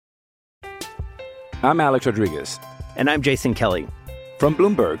I'm Alex Rodriguez. And I'm Jason Kelly. From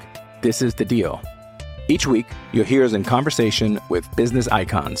Bloomberg, this is The Deal. Each week, you'll hear us in conversation with business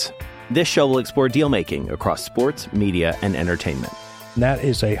icons. This show will explore deal-making across sports, media, and entertainment. That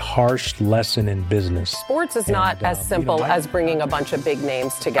is a harsh lesson in business. Sports is not as simple as bringing a bunch of big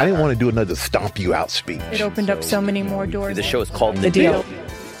names together. I didn't want to do another stomp you out speech. It opened up so many more doors. The show is called The Deal.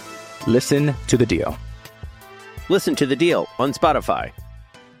 Listen to The Deal. Listen to The Deal on Spotify.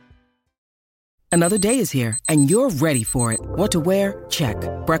 Another day is here, and you're ready for it. What to wear? Check.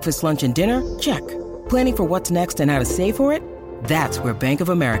 Breakfast, lunch, and dinner? Check. Planning for what's next and how to save for it? That's where Bank of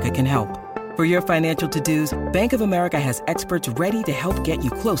America can help. For your financial to-dos, Bank of America has experts ready to help get you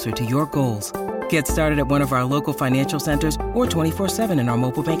closer to your goals. Get started at one of our local financial centers or 24/7 in our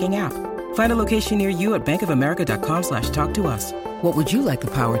mobile banking app. Find a location near you at bankofamerica.com/talktous. What would you like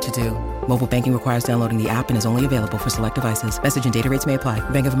the power to do? Mobile banking requires downloading the app and is only available for select devices. Message and data rates may apply.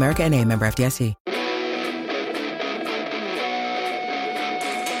 Bank of America N.A., member FDIC.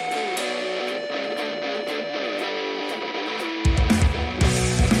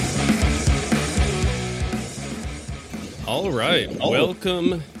 All right.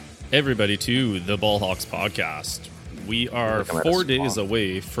 Welcome, everybody, to the Ballhawks podcast. We are 4 days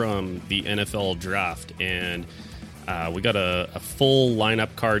away from the NFL draft, and we got a full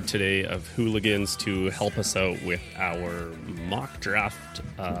lineup card today of hooligans to help us out with our mock draft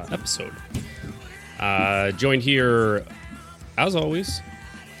episode. Joined here, as always,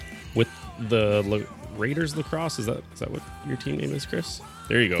 with the Raiders Lacrosse. Is that what your team name is, Chris?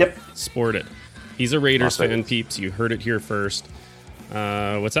 There you go. Yep. Sport it. He's a Raiders fan, peeps. You heard it here first.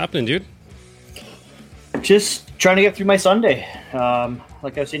 What's happening, dude? Just trying to get through my Sunday.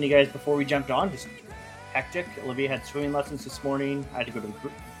 Like I was saying to you guys before we jumped on, just hectic. Olivia had swimming lessons this morning. I had to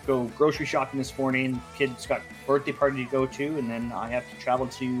go grocery shopping this morning. Kids got birthday party to go to, and then I have to travel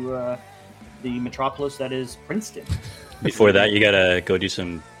to the metropolis that is Princeton. Before that, you gotta go do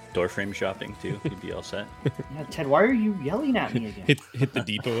some door frame shopping too. You'd be all set. Yeah, Ted, why are you yelling at me again? hit the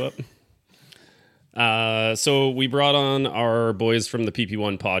depot up. So we brought on our boys from the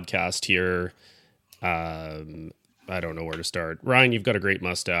PP1 podcast here. I don't know where to start. Ryan, you've got a great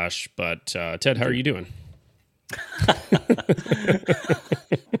mustache, but Ted, how are you doing?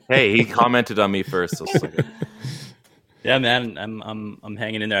 Hey, he commented on me first. So yeah, man, I'm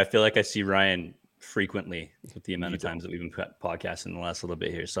hanging in there. I feel like I see Ryan frequently with the amount of times that we've been podcasting in the last little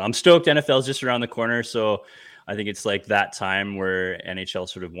bit here. So I'm stoked. NFL's just around the corner, so I think it's like that time where NHL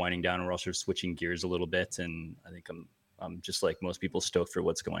sort of winding down and we're all sort of switching gears a little bit. And I think I'm just like most people stoked for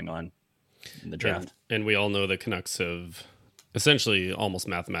what's going on in the draft. And we all know the Canucks have essentially almost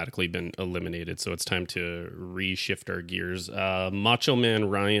mathematically been eliminated. So it's time to reshift our gears. Macho Man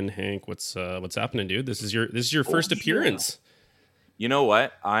Ryan, Hank, what's happening, dude? This is your first appearance. You know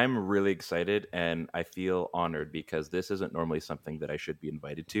what? I'm really excited and I feel honored because this isn't normally something that I should be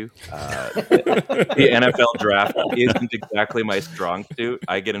invited to. The NFL draft isn't exactly my strong suit.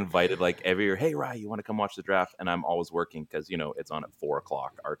 I get invited like every year. Hey, Ryan, you want to come watch the draft? And I'm always working because, it's on at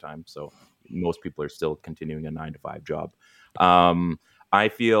 4:00 our time. So most people are still continuing a 9-to-5 job. I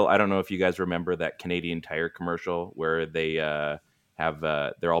don't know if you guys remember that Canadian Tire commercial where they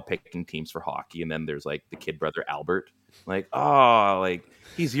they're all picking teams for hockey. And then there's like the kid brother, Albert. Like,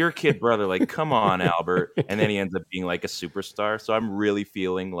 he's your kid brother. Like, come on, Albert. And then he ends up being like a superstar. So I'm really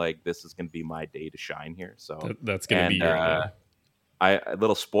feeling like this is going to be my day to shine here. So that's going to be your day. A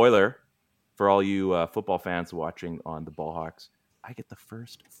little spoiler for all you football fans watching on the Ballhawks. I get the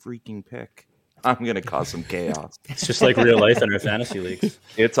first freaking pick. I'm going to cause some chaos. It's just like real life in our fantasy leagues.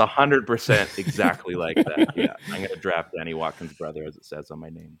 It's 100% exactly like that. Yeah, I'm going to draft Danny Watkins' brother, as it says on my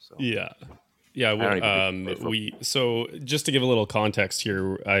name. So yeah. So just to give a little context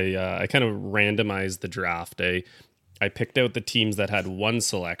here, I kind of randomized the draft. I picked out the teams that had one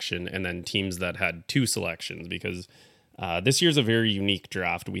selection and then teams that had two selections because this year's a very unique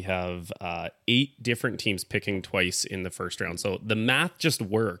draft. We have 8 different teams picking twice in the first round. So the math just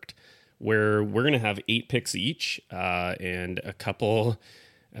worked where we're going to have 8 picks each and a couple,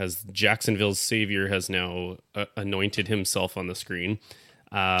 as Jacksonville's savior has now anointed himself on the screen.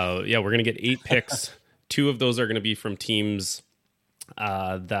 We're going to get 8 picks. 2 of those are going to be from teams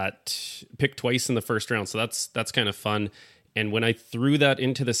that pick twice in the first round. So that's kind of fun. And when I threw that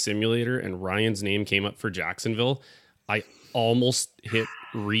into the simulator and Ryan's name came up for Jacksonville, I almost hit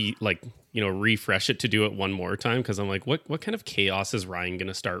refresh it to do it one more time. Cause I'm like, what kind of chaos is Ryan going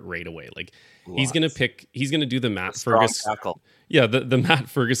to start right away? Like he's going to do the Matt Ferguson. Yeah. The Matt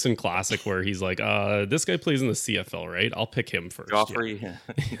Ferguson classic where he's like, this guy plays in the CFL, right? I'll pick him first. Joffrey. Yeah.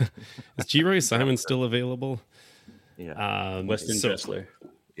 Is G. Simon still available? Yeah. Weston Dressler.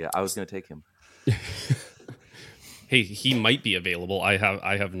 Yeah. I was going to take him. Hey, he might be available. I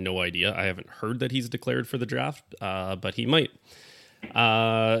have no idea. I haven't heard that he's declared for the draft, but he might.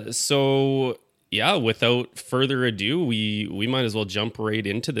 So yeah, without further ado, we might as well jump right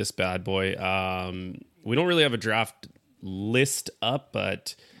into this bad boy. We don't really have a draft list up,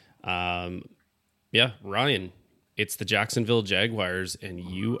 but yeah, Ryan, it's the Jacksonville Jaguars, and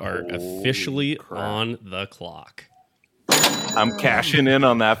you are officially on the clock. I'm cashing in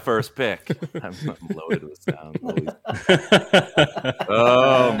on that first pick. I'm loaded with sound.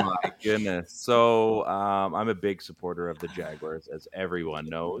 Oh my goodness! So I'm a big supporter of the Jaguars, as everyone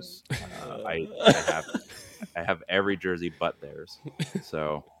knows. I have every jersey but theirs.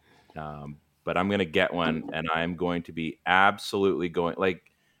 So, but I'm gonna get one, and I'm going to be absolutely going. Like,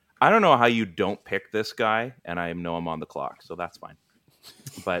 I don't know how you don't pick this guy, and I know I'm on the clock, so that's fine.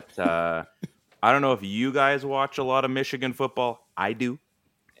 But I don't know if you guys watch a lot of Michigan football. I do.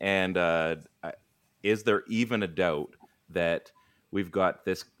 And is there even a doubt that we've got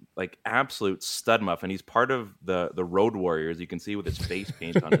this like absolute stud muff, and he's part of the Road Warriors? You can see with his face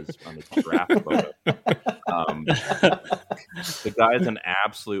paint on his draft photo. The guy's an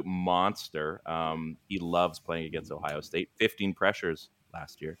absolute monster. He loves playing against Ohio State. 15 pressures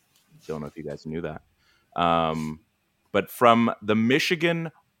last year. Don't know if you guys knew that. But from the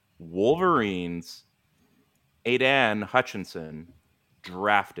Michigan Wolverines, Aidan Hutchinson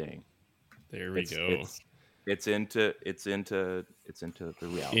drafting. There we go. It's into the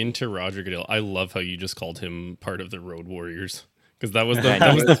reality. Into Roger Goodell. I love how you just called him part of the Road Warriors, because that was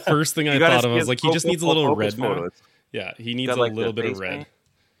the first thing I thought of. I was like, he just needs a little red now. Yeah, he needs a little bit of red. Paint?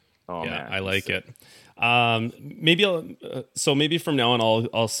 Oh yeah, man, I like it. Maybe from now on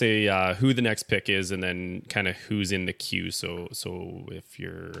I'll say who the next pick is, and then kind of who's in the queue. So if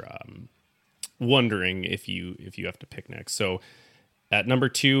you're wondering if you have to pick next. So at number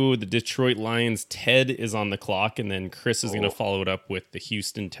 2, the Detroit Lions, Ted is on the clock, and then Chris is going to follow it up with the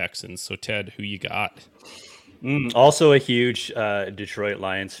Houston Texans. So Ted, who you got? Also a huge Detroit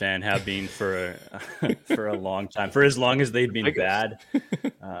Lions fan, have been for a long time, for as long as they've been bad,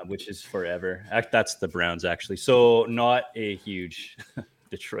 which is forever. That's the Browns, actually. So not a huge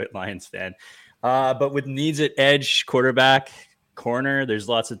Detroit Lions fan, but with needs at edge, quarterback, corner, there's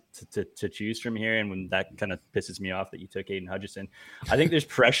lots to choose from here, and when that kind of pisses me off that you took Aidan Hutchinson, I think there's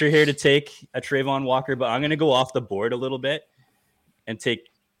pressure here to take a Trayvon Walker, but I'm going to go off the board a little bit and take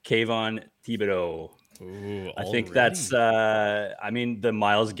Kayvon Thibodeau. Ooh, I think that's the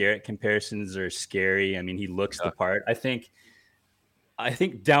Myles Garrett comparisons are scary. I mean, he looks the part. I think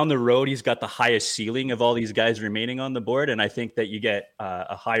down the road, he's got the highest ceiling of all these guys remaining on the board. And I think that you get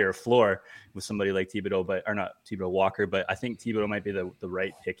a higher floor with somebody like Thibodeau, or not Thibodeau Walker, but I think Thibodeau might be the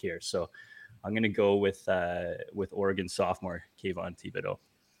right pick here. So I'm going to go with Oregon sophomore Kayvon Thibodeau.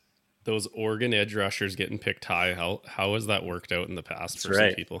 Those Oregon edge rushers getting picked high. How has that worked out in the past for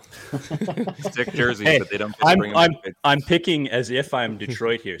some people? Stick jerseys, hey, but they don't. I'm picking as if I'm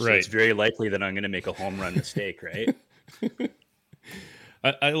Detroit here, so right. It's very likely that I'm going to make a home run mistake, right?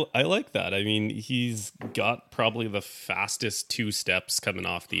 I like that. I mean, he's got probably the fastest 2 steps coming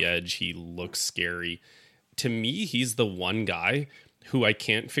off the edge. He looks scary. To me, he's the one guy who I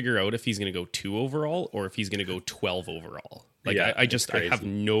can't figure out if he's going to go 2 overall or if he's going to go 12 overall. Like, yeah, I have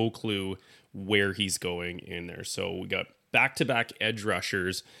no clue where he's going in there. So we got back-to-back edge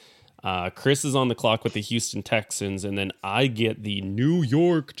rushers. Chris is on the clock with the Houston Texans, and then I get the New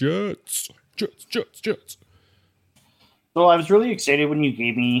York Jets. Jets. So I was really excited when you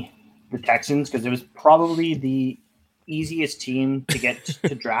gave me the Texans, because it was probably the easiest team to get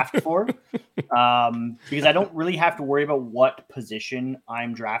to draft for, because I don't really have to worry about what position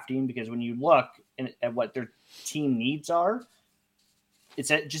I'm drafting, because when you look at what their team needs are,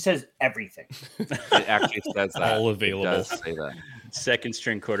 it just says everything. It actually says that. All available. It does say that. Second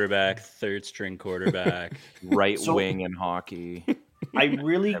string quarterback, third string quarterback, right wing in hockey. I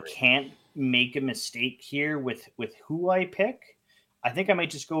really can't make a mistake here with who I pick. I think I might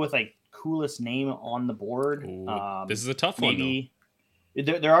just go with like coolest name on the board. Ooh, this is a tough one,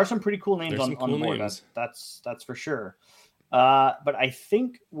 though. There are some pretty cool names on the board. That's for sure. But I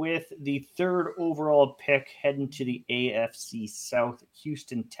think with the 3rd overall pick heading to the AFC South,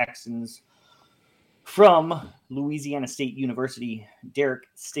 Houston Texans, from Louisiana State University, Derek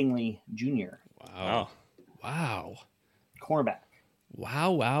Stingley Jr. Wow. Cornerback.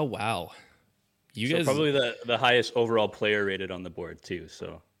 Wow. You guys probably the highest overall player rated on the board too.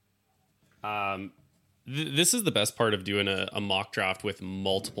 So, this is the best part of doing a mock draft with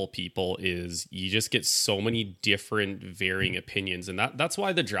multiple people, is you just get so many different varying opinions. And that's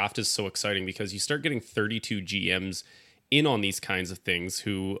why the draft is so exciting, because you start getting 32 GMs in on these kinds of things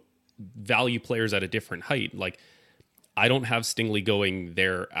who value players at a different height. Like, I don't have Stingley going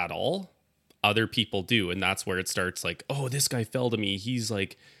there at all. Other people do. And that's where it starts like, oh, this guy fell to me. He's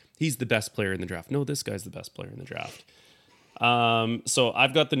the best player in the draft. No, this guy's the best player in the draft. So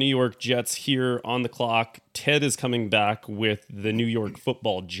I've got the New York Jets here on the clock. Ted is coming back with the New York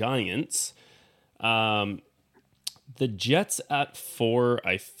Football Giants. The Jets at 4,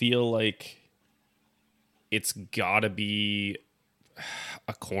 I feel like it's gotta be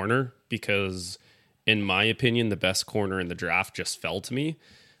a corner, because in my opinion, the best corner in the draft just fell to me.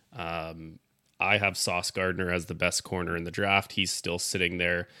 I have Sauce Gardner as the best corner in the draft. He's still sitting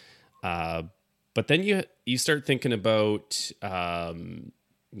there. But then you start thinking about,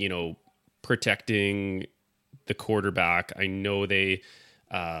 protecting the quarterback. I know they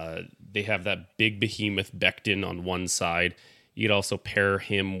have that big behemoth Becton on one side. You'd also pair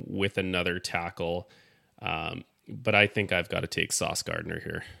him with another tackle. But I think I've got to take Sauce Gardner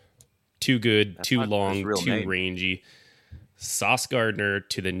here. Too good, that's too long, too rangy. Sauce Gardner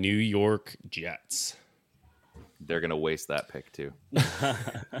to the New York Jets. They're going to waste that pick too. I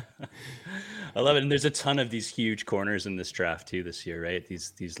love it. And there's a ton of these huge corners in this draft too this year, right?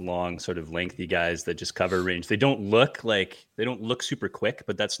 These long, sort of lengthy guys that just cover range. They don't look super quick,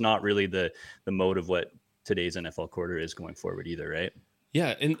 but that's not really the mode of what today's NFL quarter is going forward either, right?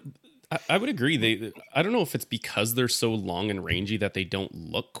 Yeah, and I would agree. I don't know if it's because they're so long and rangy that they don't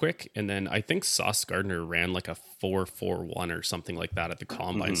look quick. And then I think Sauce Gardner ran like a 4.41 or something like that at the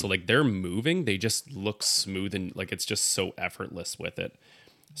combine. So like they're moving, they just look smooth and like it's just so effortless with it.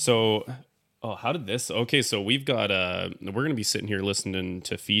 So, how did this? Okay, so we've got we're going to be sitting here listening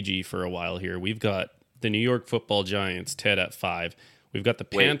to Fiji for a while here. We've got the New York Football Giants, Ted at 5. We've got the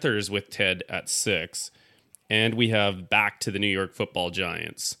Panthers with Ted at 6. And we have back to the New York Football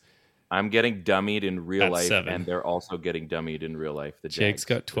Giants. I'm getting dummied in real life, 7. and they're also getting dummied in real life. The Jake's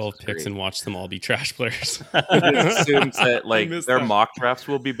got 12 picks and watched them all be trash players. It assumes that their mock drafts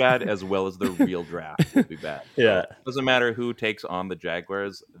will be bad as well as their real draft will be bad. Yeah. So it doesn't matter who takes on the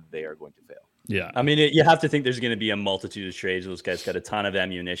Jaguars, they are going to fail. Yeah. I mean, you have to think there's going to be a multitude of trades. Those guys got a ton of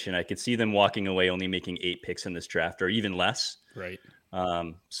ammunition. I could see them walking away only making 8 picks in this draft or even less. Right.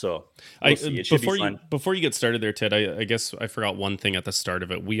 So we'll see. It should be fun. Before you get started there, Ted, I guess I forgot one thing at the start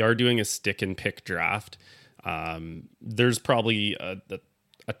of it. We are doing a stick and pick draft. There's probably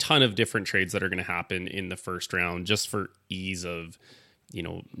a ton of different trades that are going to happen in the first round just for ease of,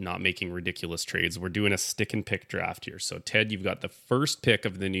 not making ridiculous trades. We're doing a stick and pick draft here. So Ted, you've got the first pick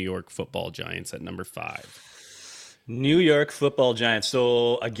of the New York Football Giants at number 5. New York Football Giants.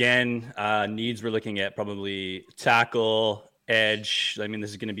 So again, needs we're looking at probably tackle, edge. I mean, this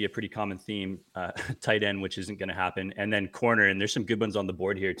is going to be a pretty common theme. Tight end, which isn't going to happen, and then corner. And there's some good ones on the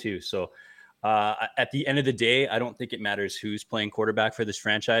board here too. So at the end of the day, I don't think it matters who's playing quarterback for this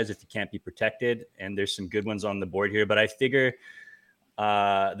franchise if you can't be protected. And there's some good ones on the board here. But I figure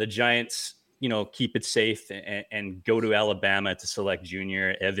the Giants, keep it safe and go to Alabama to select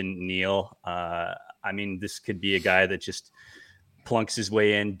junior Evan Neal. I mean, this could be a guy that just plunks his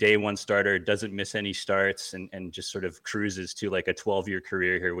way in, day one starter, doesn't miss any starts, and just sort of cruises to like a 12-year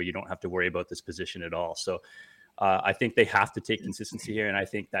career here where you don't have to worry about this position at all. So I think they have to take consistency here, and I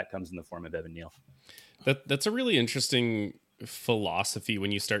think that comes in the form of Evan Neal. That's a really interesting philosophy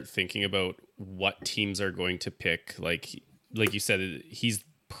when you start thinking about what teams are going to pick. Like you said, he's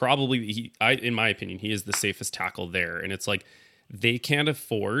probably, in my opinion, he is the safest tackle there. And it's like they can't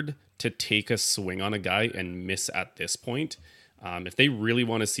afford to take a swing on a guy and miss at this point. If they really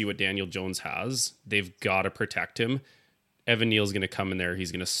want to see what Daniel Jones has, they've got to protect him. Evan Neal's going to come in there.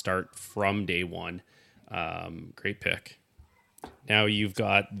 He's going to start from day one. Great pick. Now you've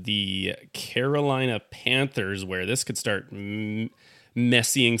got the Carolina Panthers, where this could start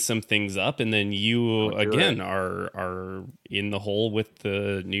messying some things up. And then you, again, are in the hole with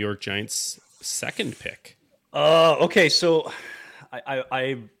the New York Giants' second pick. Okay, so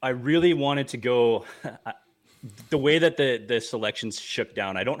I really wanted to go... the way that the selections shook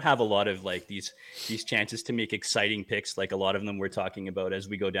down, I don't have a lot of like these chances to make exciting picks. Like a lot of them we're talking about as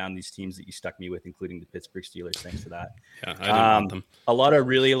we go down these teams that you stuck me with, including the Pittsburgh Steelers. Thanks for that. Yeah, I didn't want them. A lot of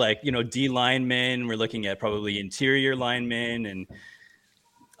really D linemen. We're looking at probably interior linemen, and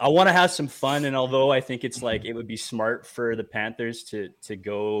I want to have some fun. And although I think it's like it would be smart for the Panthers to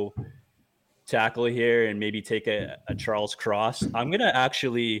go tackle here and maybe take a Charles Cross, I'm gonna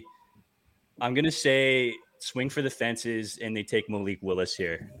say swing for the fences, and they take Malik Willis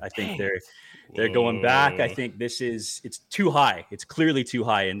here. I think they're going back. I think it's too high. It's clearly too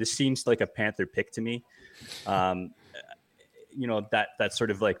high, and this seems like a Panther pick to me. That sort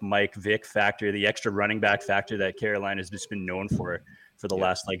of like Mike Vick factor, the extra running back factor that Carolina has just been known for for the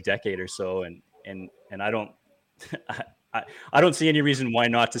last like decade or so, and I don't I don't see any reason why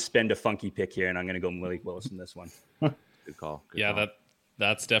not to spend a funky pick here, and I'm going to go Malik Willis in this one. Good call. Good call.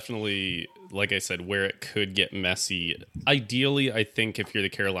 That's definitely, like I said, where it could get messy. Ideally, I think if you're the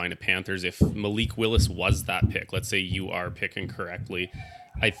Carolina Panthers, if Malik Willis was that pick, let's say you are picking correctly,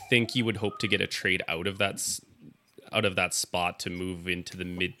 I think you would hope to get a trade out of that spot to move into the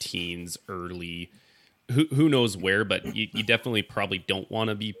mid-teens early. Who knows where, but you definitely probably don't want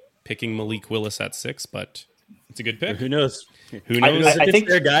to be picking Malik Willis at 6, but it's a good pick. Who knows? Who knows? I think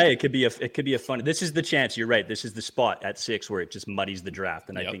their guy. It could be a fun. This is the chance. You're right. This is the spot at 6 where it just muddies the draft,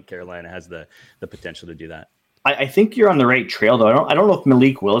 and I think Carolina has the potential to do that. I think you're on the right trail, though. I don't know if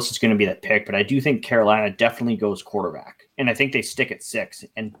Malik Willis is going to be that pick, but I do think Carolina definitely goes quarterback, and I think they stick at 6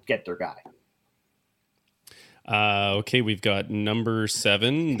 and get their guy. Okay, we've got number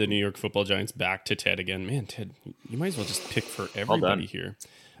 7, the New York Football Giants, back to Ted again. Man, Ted, you might as well just pick for everybody here.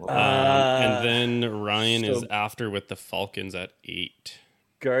 And then Ryan is after with the Falcons at 8.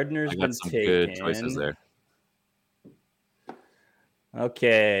 Gardner's been some taken. good choices there.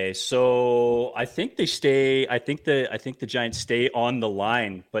 Okay, so I think they stay. I think the Giants stay on the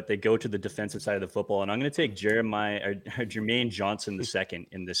line, but they go to the defensive side of the football. And I'm going to take Jermaine Johnson the second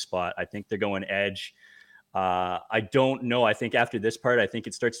in this spot. I think they're going edge. I don't know. I think after this part, I think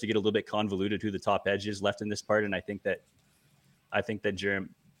it starts to get a little bit convoluted who the top edge is left in this part, and I think that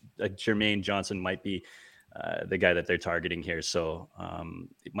Jermaine Johnson might be the guy that they're targeting here. So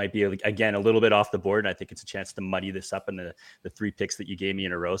it might be, again, a little bit off the board. And I think it's a chance to muddy this up in the 3 picks that you gave me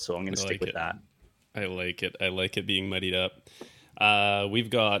in a row. So I'm going to stick with that. I like it. I like it being muddied up. We've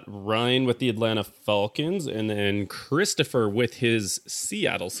got Ryan with the Atlanta Falcons and then Christopher with his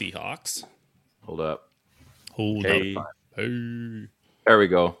Seattle Seahawks. Hold up. Hey. There we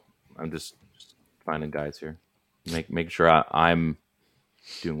go. I'm just finding guys here. Make sure I'm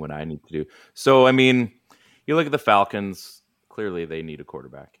doing what I need to do. So, I mean, you look at the Falcons, clearly they need a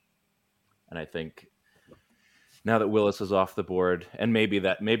quarterback. And I think now that Willis is off the board, and maybe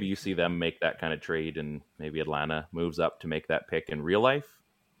you see them make that kind of trade and maybe Atlanta moves up to make that pick in real life,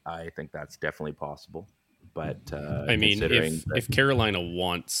 I think that's definitely possible. But I mean, if Carolina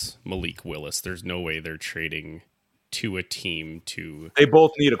wants Malik Willis, there's no way they're trading to a team to... They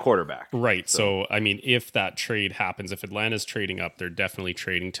both need a quarterback. Right. So, I mean, if that trade happens, if Atlanta's trading up, they're definitely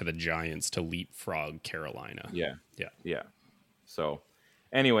trading to the Giants to leapfrog Carolina. Yeah. So,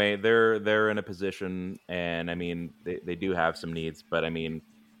 anyway, they're in a position, and, I mean, they do have some needs, but, I mean,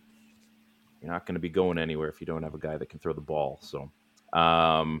 you're not going to be going anywhere if you don't have a guy that can throw the ball. So,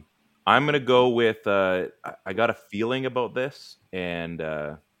 I'm going to go with... I got a feeling about this, and...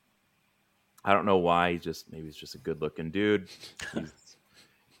 I don't know why. Maybe he's just a good-looking dude.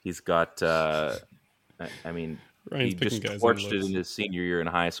 He's got. I mean, Ryan's he just torched it in his senior year in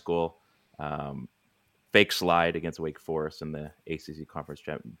high school. Fake slide against Wake Forest in the ACC Conference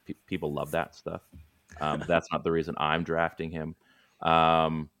Championship. People love that stuff. That's not the reason I'm drafting him.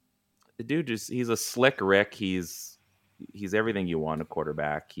 The dude he's a slick Rick. He's everything you want a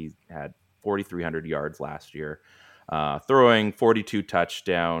quarterback. He had 4,300 yards last year. Throwing 42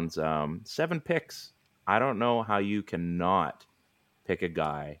 touchdowns, 7 picks. I don't know how you cannot pick a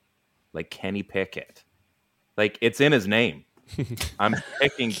guy like Kenny Pickett. Like, it's in his name. I'm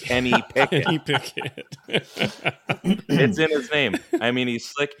picking Kenny Pickett. Kenny Pickett. It's in his name. I mean, he's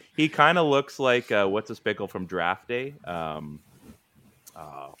slick. He kind of looks like, what's his pickle from Draft Day? Come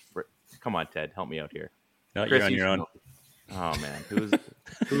on, Ted. Help me out here. No, you're on your own. Oh, man.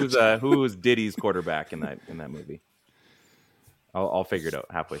 Who's Diddy's quarterback in that movie? I'll figure it out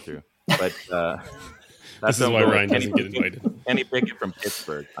halfway through. But this is why Ryan doesn't get invited. Kenny Pickett from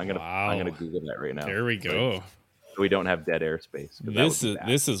Pittsburgh. I'm gonna Google that right now. There we go. So we don't have dead airspace.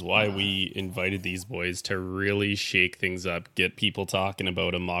 This is why we invited these boys to really shake things up, get people talking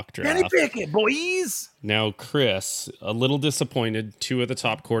about a mock draft. Kenny Pickett, boys. Now, Chris, a little disappointed. 2 of the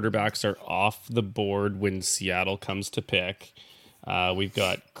top quarterbacks are off the board when Seattle comes to pick. We've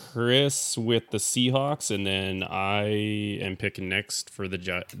got Chris with the Seahawks, and then I am picking next for the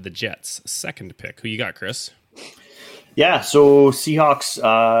Jets' second pick. Who you got, Chris? Yeah, so Seahawks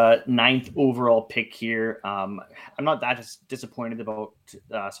 9th overall pick here. I'm not that disappointed about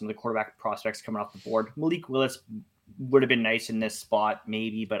some of the quarterback prospects coming off the board. Malik Willis would have been nice in this spot,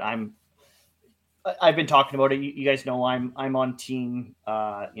 maybe, but I've been talking about it. You guys know I'm on team,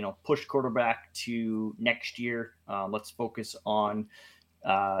 push quarterback to next year. Let's focus on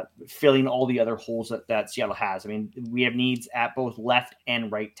filling all the other holes that Seattle has. I mean, we have needs at both left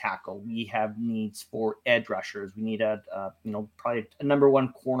and right tackle. We have needs for edge rushers. We need probably a number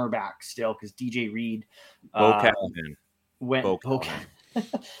 1 cornerback still because DJ Reed. Okay.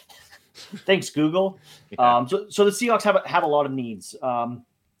 Thanks, Google. Yeah. So the Seahawks have a lot of needs.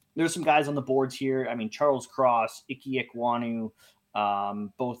 There's some guys on the boards here. I mean, Charles Cross, Ike Ekwonu,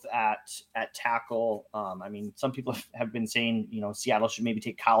 both at tackle. I mean, some people have been saying, Seattle should maybe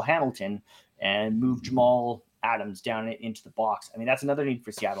take Kyle Hamilton and move Jamal Adams down into the box. I mean, that's another need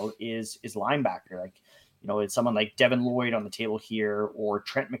for Seattle is linebacker. Like, it's someone like Devin Lloyd on the table here, or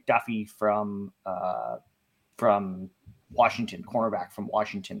Trent McDuffie from Washington, cornerback from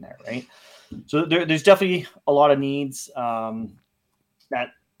Washington there, right? So there's definitely a lot of needs that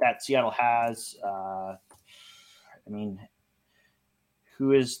Seattle has. I mean,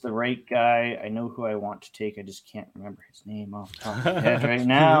 who is the right guy? I know who I want to take. I just can't remember his name off the top of my head right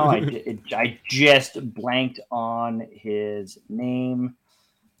now. I just blanked on his name,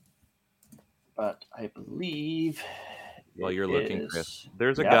 but I believe. While you're looking, Chris,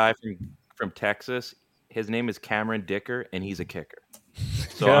 there's a guy from Texas. His name is Cameron Dicker, and he's a kicker.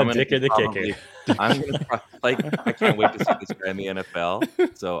 So I'm gonna Dicker the kicker. I can't wait to see this guy in the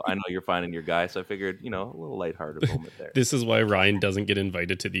NFL. So I know you're finding your guy. So I figured, a little lighthearted moment there. This is why Ryan doesn't get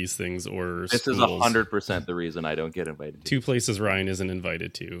invited to these things, or this schools. is 100% the reason I don't get invited to. Two places Ryan isn't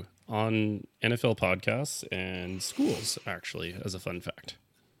invited to, on NFL podcasts and schools, actually, as a fun fact.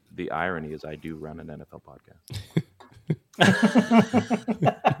 The irony is I do run an NFL podcast.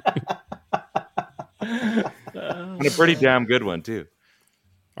 And a pretty damn good one, too.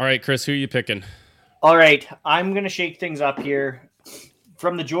 All right, Chris, who are you picking? All right, I'm going to shake things up here.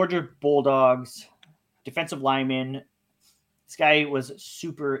 From the Georgia Bulldogs, defensive lineman. This guy was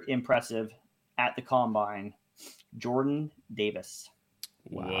super impressive at the Combine. Jordan Davis.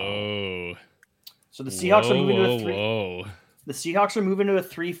 Wow. Whoa. So the Seahawks are moving to a 3. Whoa. The Seahawks are moving to a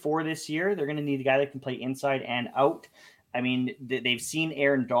 3-4 this year. They're going to need a guy that can play inside and out. I mean, they've seen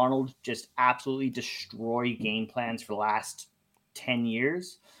Aaron Donald just absolutely destroy game plans for the last 10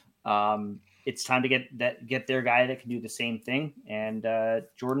 years. It's time to get their guy that can do the same thing. And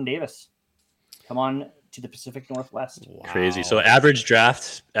Jordan Davis, come on to the Pacific Northwest. Wow. Crazy. So average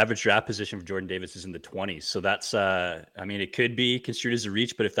draft position for Jordan Davis is in the 20s. So that's, it could be construed as a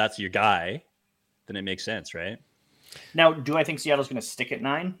reach, but if that's your guy, then it makes sense, right? Now, do I think Seattle's going to stick at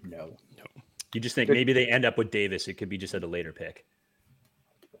 9? No. You just think maybe they end up with Davis. It could be just at a later pick.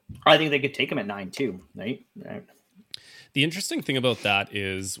 I think they could take him at 9 too, right? The interesting thing about that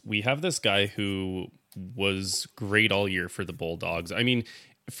is we have this guy who was great all year for the Bulldogs. I mean,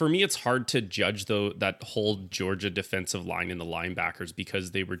 for me, it's hard to judge that whole Georgia defensive line and the linebackers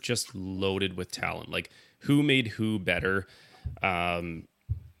because they were just loaded with talent. Like, who made who better? And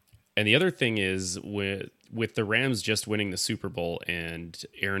the other thing is with the Rams just winning the Super Bowl and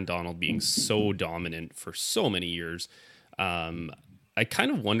Aaron Donald being so dominant for so many years, I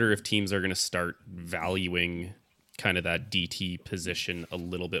kind of wonder if teams are going to start valuing kind of that DT position a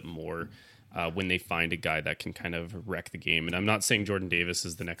little bit more when they find a guy that can kind of wreck the game. And I'm not saying Jordan Davis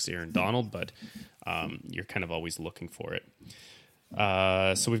is the next Aaron Donald, but you're kind of always looking for it.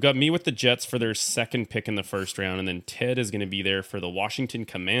 So we've got me with the Jets for their second pick in the first round, and then Ted is going to be there for the Washington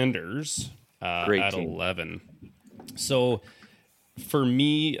Commanders at 11. So for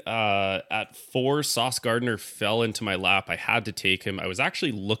me, at 4, Sauce Gardner fell into my lap. I had to take him. I was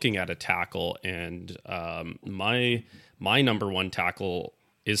actually looking at a tackle, and my number 1 tackle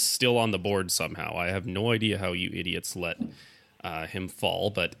is still on the board somehow. I have no idea how you idiots let him fall,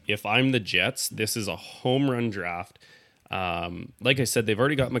 but if I'm the Jets, this is a home run draft. Like I said, they've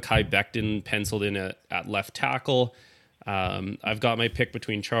already got Mekhi Becton penciled in at left tackle. I've got my pick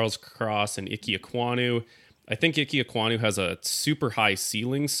between Charles Cross and Ike Ekwonu. I think Ike Ekwonu has a super high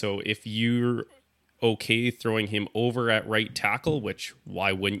ceiling, so if you're okay throwing him over at right tackle, which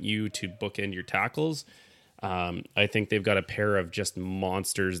why wouldn't you to bookend your tackles? I think they've got a pair of just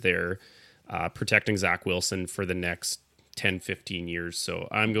monsters there protecting Zach Wilson for the next 10, 15 years. So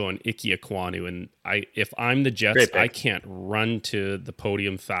I'm going Ike Ekwonu, and if I'm the Jets, I can't run to the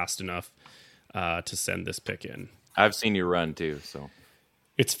podium fast enough to send this pick in. I've seen you run too, so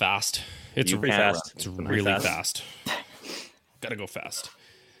it's fast. It's pretty fast. It's really fast. Gotta go fast.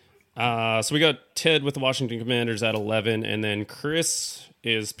 So we got Ted with the Washington Commanders at 11, and then Chris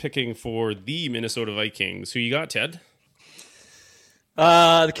is picking for the Minnesota Vikings. Who you got, Ted?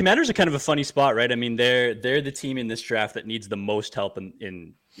 The Commanders are kind of a funny spot, right? I mean, they're the team in this draft that needs the most help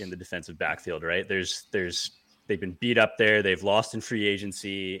in the defensive backfield, right? They've been beat up there, they've lost in free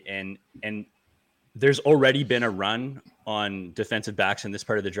agency, and there's already been a run on defensive backs in this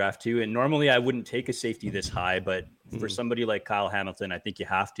part of the draft too. And normally I wouldn't take a safety this high, but for somebody like Kyle Hamilton, I think you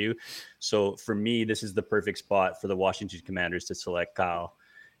have to. So for me, this is the perfect spot for the Washington Commanders to select Kyle.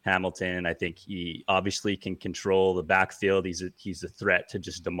 Hamilton. I think he obviously can control the backfield. He's a threat to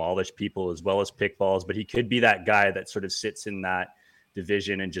just demolish people as well as pick balls, but he could be that guy that sort of sits in that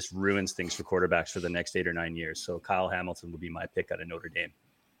division and just ruins things for quarterbacks for the next 8 or 9 years. So Kyle Hamilton would be my pick out of Notre Dame.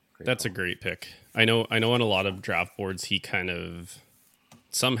 That's a great pick. I know on a lot of draft boards, he kind of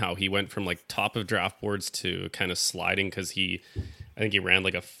somehow he went from like top of draft boards to kind of sliding because I think he ran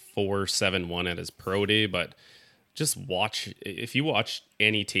like a 4.71 at his pro day, but just if you watch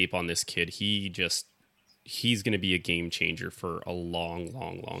any tape on this kid, he's going to be a game changer for a long,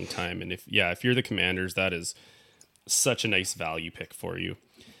 long, long time. And if you're the Commanders, that is such a nice value pick for you.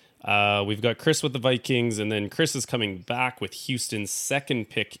 We've got Chris with the Vikings, and then Chris is coming back with Houston's second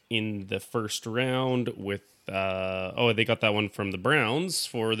pick in the first round with, they got that one from the Browns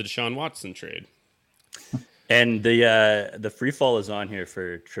for the Deshaun Watson trade. And the free fall is on here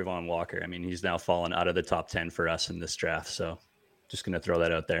for Trayvon Walker. I mean, he's now fallen out of the top 10 for us in this draft. So just going to throw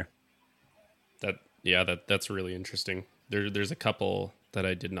that out there. That's really interesting. There's a couple that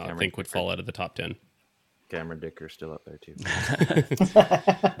I did not think would fall out of the top 10. Cameron Dicker's still up there too.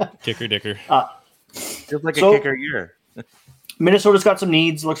 Kicker Dicker. Feels like a kicker year. Minnesota's got some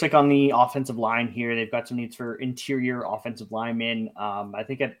needs. Looks like on the offensive line here, they've got some needs for interior offensive linemen. I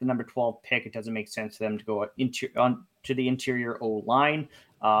think at the number 12 pick, it doesn't make sense for them to go to the interior O line.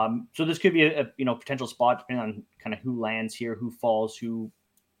 So this could be a potential spot depending on kind of who lands here, who falls,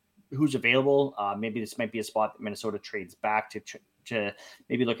 who's available. Maybe this might be a spot that Minnesota trades back to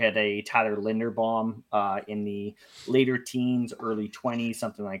maybe look at a Tyler Linderbaum in the later teens, early 20s,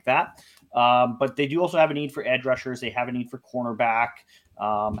 something like that. But they do also have a need for edge rushers. They have a need for cornerback.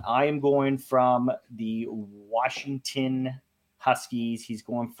 I am going from the Washington Huskies. He's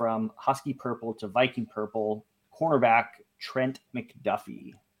going from Husky purple to Viking purple. Cornerback Trent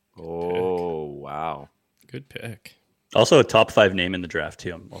McDuffie. Oh, wow. Good pick. Also a top 5 name in the draft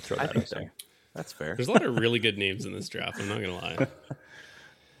too. I'll throw that out there. That's fair. There's a lot of really good names in this draft. I'm not going to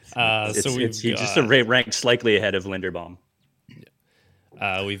lie. He's just ranked slightly ahead of Linderbaum.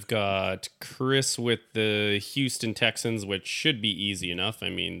 We've got Chris with the Houston Texans, which should be easy enough. I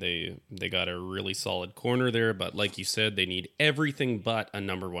mean, they got a really solid corner there, but like you said, they need everything but a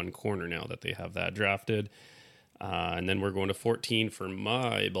number 1 corner now that they have that drafted. And then we're going to 14 for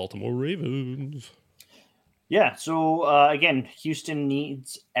my Baltimore Ravens. Yeah, so again, Houston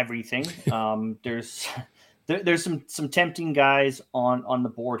needs everything. There's some tempting guys on the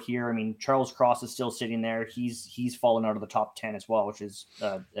board here. I mean, Charles Cross is still sitting there. He's fallen out of the top 10 as well, which is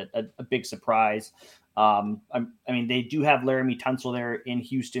a big surprise. I mean, they do have Laramie Tunsil there in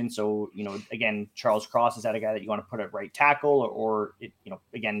Houston, so again, Charles Cross, is that a guy that you want to put at right tackle, or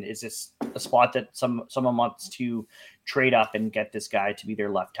again, is this a spot that someone wants to trade up and get this guy to be their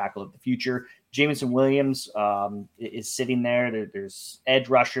left tackle of the future? Jameson Williams is sitting there. There's edge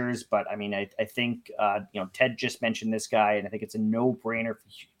rushers, but I mean, I think Ted just mentioned this guy, and I think it's a no-brainer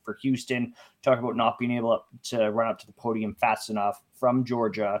for Houston. Talk about not being able to run up to the podium fast enough. From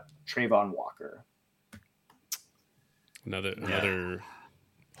Georgia, Trayvon Walker. Another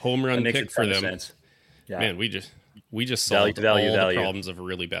home run pick for them. Yeah. Man, we just solved all the problems of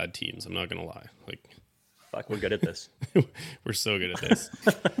really bad teams. I'm not gonna lie. Fuck, we're good at this. We're so good at this.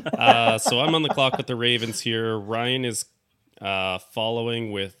 So I'm on the clock with the Ravens here. Ryan is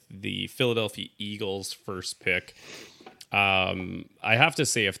following with the Philadelphia Eagles first pick. I have to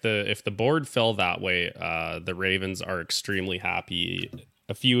say, if the board fell that way, the Ravens are extremely happy.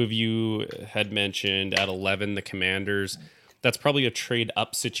 A few of you had mentioned at 11 the Commanders. That's probably a trade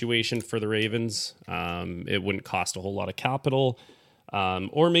up situation for the Ravens. It wouldn't cost a whole lot of capital.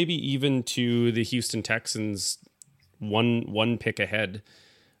 Or maybe even to the Houston Texans, one pick ahead.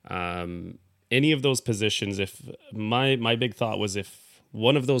 Any of those positions, if my big thought was if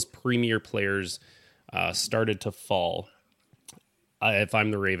one of those premier players started to fall, if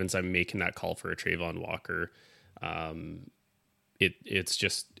I'm the Ravens, I'm making that call for a Trayvon Walker.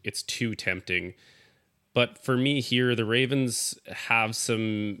 It's too tempting. But for me here, the Ravens have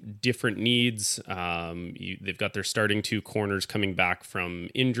some different needs. They've got their starting 2 corners coming back from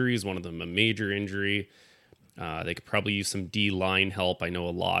injuries, one of them a major injury. They could probably use some D-line help. I know a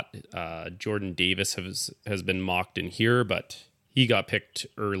lot. Jordan Davis has been mocked in here, but he got picked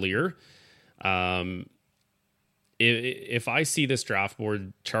earlier. If I see this draft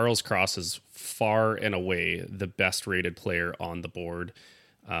board, Charles Cross is far and away the best rated player on the board.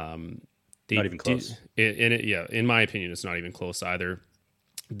 Not even close. In my opinion, it's not even close either.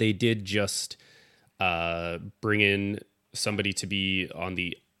 They did just bring in somebody to be on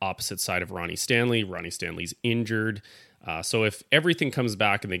the opposite side of Ronnie Stanley. Ronnie Stanley's injured. So if everything comes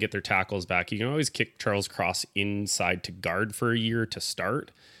back and they get their tackles back, you can always kick Charles Cross inside to guard for a year to start.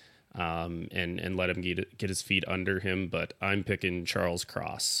 and let him get his feet under him. But I'm picking Charles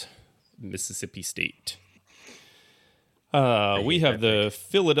Cross, Mississippi State. We have the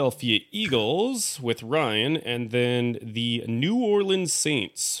Philadelphia Eagles with Ryan, and then the New Orleans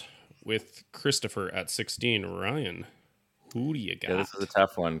Saints with Christopher at 16. Ryan, who do you got? Yeah, this is a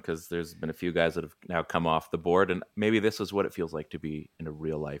tough one because there's been a few guys that have now come off the board, and maybe this is what it feels like to be in a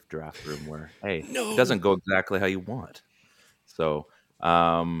real life draft room where, hey, it doesn't go exactly how you want. So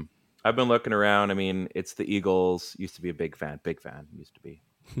I've been looking around. I mean, it's the Eagles. Used to be a big fan. Used to be.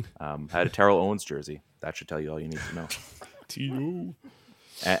 Had a Terrell Owens jersey. That should tell you all you need to know.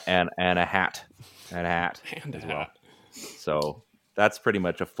 And a hat. And a hat as well. So that's pretty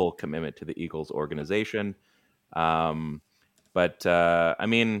much a full commitment to the Eagles organization. But I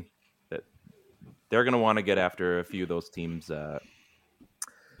mean, they're going to want to get after a few of those teams.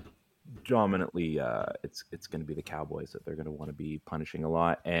 Dominantly, it's going to be the Cowboys that they're going to want to be punishing a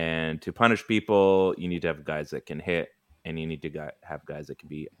lot. And to punish people, you need to have guys that can hit, and you need to have guys that can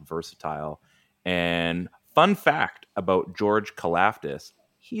be versatile. And fun fact about George Kalafdis,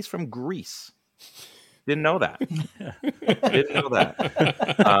 he's from Greece. Didn't know that.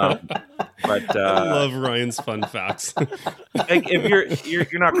 But I love Ryan's fun facts. Like if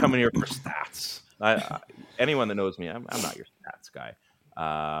you're not coming here for stats. Anyone that knows me, I'm not your stats guy.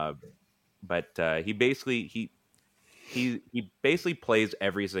 But he basically plays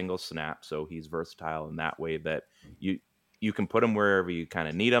every single snap, so he's versatile in that way that you can put him wherever you kind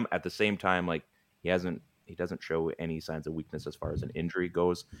of need him. At the same time, like he doesn't show any signs of weakness as far as an injury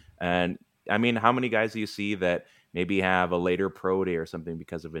goes. And I mean, how many guys do you see that maybe have a later pro day or something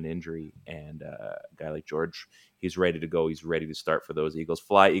because of an injury? And a guy like George, he's ready to go. He's ready to start for those Eagles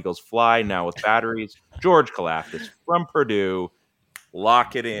fly. Now with batteries, George Kalafdis from Purdue,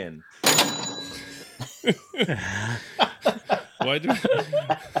 lock it in.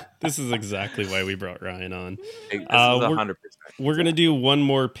 This is exactly why we brought Ryan on. This is 100%. We're going to do one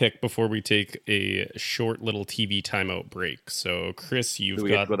more pick before we take a short little TV timeout break. So, Chris, you've got... Do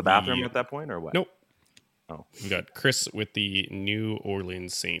we have to go to the bathroom at that point, or what? Nope. Oh. We've got Chris with the New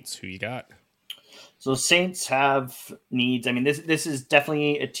Orleans Saints. Who you got? So, Saints have needs. I mean, this is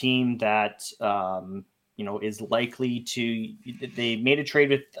definitely a team that... is likely to. They made a trade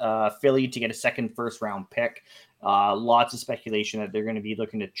with Philly to get a second first-round pick. Lots of speculation that they're going to be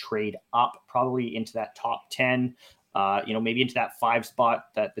looking to trade up, probably into that top 10. Maybe into that 5 spot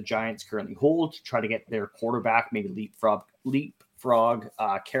that the Giants currently hold to try to get their quarterback. Maybe leapfrog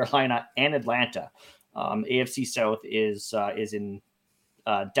Carolina and Atlanta. AFC South is in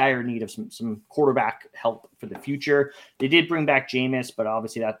dire need of some quarterback help for the future. They did bring back Jameis, but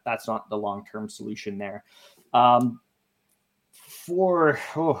obviously that's not the long-term solution there. For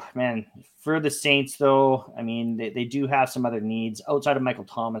the Saints, though, I mean, they do have some other needs. Outside of Michael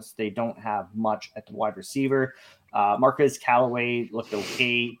Thomas, they don't have much at the wide receiver. Marquez Callaway looked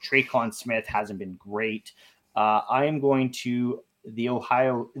okay. Traquan Smith hasn't been great. I am going to the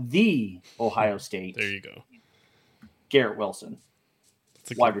Ohio State. There you go. Garrett Wilson.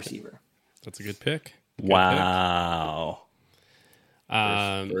 Wide receiver. That's a good pick. Wow.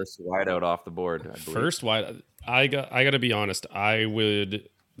 First wide out off the board. First wide. I got to be honest. I would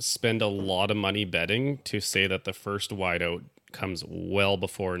spend a lot of money betting to say that the first wide out comes well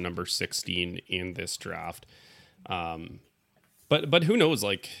before number 16 in this draft. But who knows?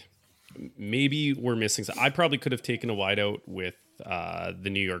 Like maybe we're missing. I probably could have taken a wide out with the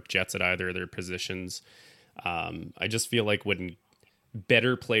New York Jets at either of their positions. I just feel like when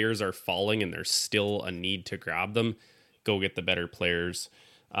better players are falling and there's still a need to grab them, go get the better players.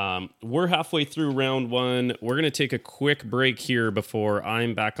 We're halfway through round 1. We're going to take a quick break here before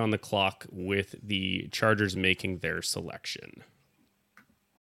I'm back on the clock with the Chargers making their selection.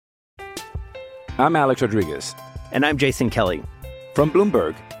 I'm Alex Rodriguez. And I'm Jason Kelly. From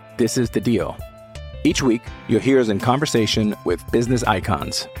Bloomberg, this is The Deal. Each week, you'll hear us in conversation with business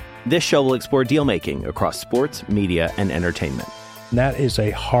icons. This show will explore deal-making across sports, media, and entertainment. That is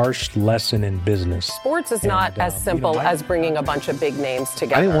a harsh lesson in business. Sports is not as simple as bringing a bunch of big names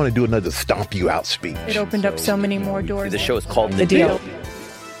together. I didn't want to do another stomp you out speech. It opened up so many more doors. The show is called The Deal.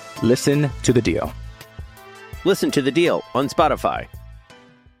 Listen to The Deal. Listen to The Deal on Spotify.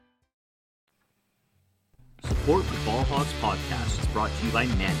 Support for Ball Hogs Podcast is brought to you by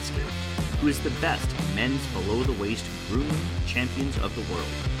Manscaped, who is the best men's below-the-waist grooming champions of the world.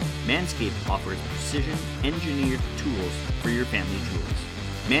 Manscaped offers precision-engineered tools for your family jewels.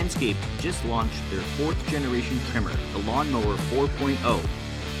 Manscaped just launched their 4th generation trimmer, the Lawnmower 4.0.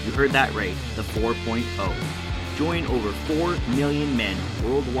 You heard that right, the 4.0. Join over 4 million men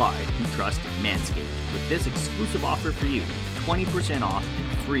worldwide who trust Manscaped. With this exclusive offer for you, 20% off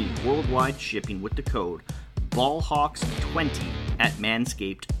and free worldwide shipping with the code BALLHAWKS20 at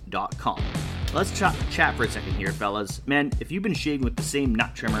manscaped.com. Let's chat for a second here, fellas. Man, if you've been shaving with the same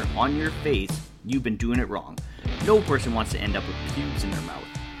nut trimmer on your face, you've been doing it wrong. No person wants to end up with pubes in their mouth.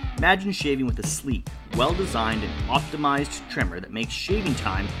 Imagine shaving with a sleek, well-designed and optimized trimmer that makes shaving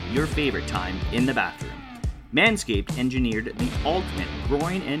time your favorite time in the bathroom. Manscaped engineered the ultimate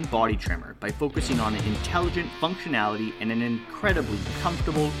groin and body trimmer by focusing on the intelligent functionality and an incredibly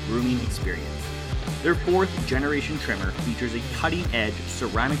comfortable grooming experience. Their 4th generation trimmer features a cutting-edge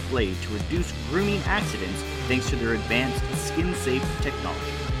ceramic blade to reduce grooming accidents thanks to their advanced skin-safe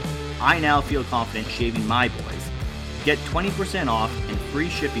technology. I now feel confident shaving my boys. Get 20% off and free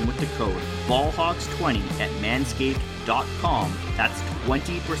shipping with the code BALLHAWKS20 at manscaped.com. That's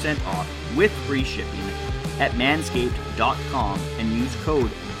 20% off with free shipping at manscaped.com and use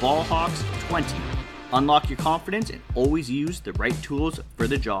code BALLHAWKS20. Unlock your confidence and always use the right tools for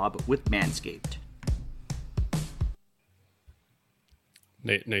the job with Manscaped.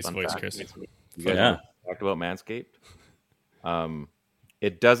 Nice Fun voice, fact. Chris. You guys talked about Manscaped.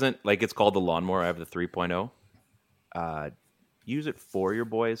 It doesn't, like, it's called the lawnmower. I have the 3.0. Use it for your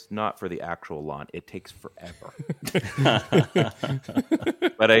boys, not for the actual lawn. It takes forever.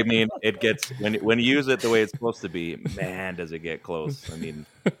 But I mean, it gets, when you use it the way it's supposed to be, man, does it get close. I mean,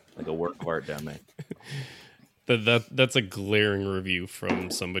 like a work of art down there. That's a glaring review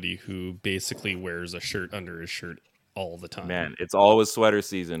from somebody who basically wears a shirt under his shirt all the time. Man, it's always sweater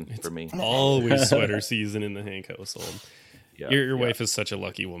season for me. Always sweater season in the Hank household. Yeah, your wife is such a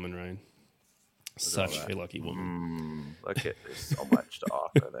lucky woman, Ryan. Such a lucky woman. Look at, there's so much to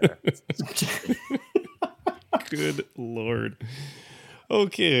offer there. Good Lord.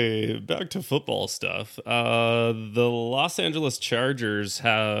 Okay, back to football stuff. The Los Angeles Chargers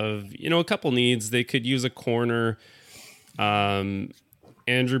have, a couple needs. They could use a corner. Andrew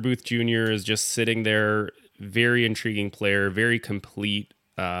Booth Jr. is just sitting there. Very intriguing player, very complete.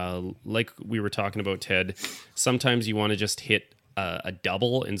 Like we were talking about, Ted, sometimes you want to just hit a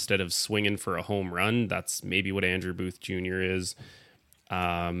double instead of swinging for a home run. That's maybe what Andrew Booth Jr. is.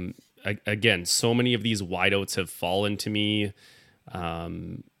 Again, so many of these wideouts have fallen to me.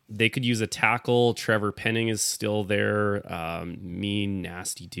 They could use a tackle. Trevor Penning is still there. Mean,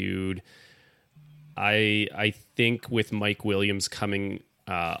 nasty dude. I think with Mike Williams coming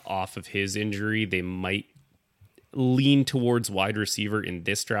off of his injury, they might lean towards wide receiver in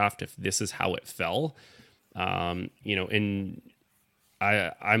this draft if this is how it fell. I'm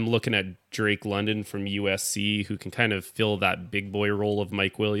looking at Drake London from USC, who can kind of fill that big boy role of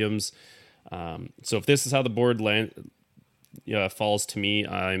Mike Williams. So if this is how the board falls to me,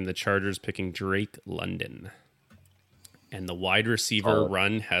 I'm the Chargers picking Drake London. And the wide receiver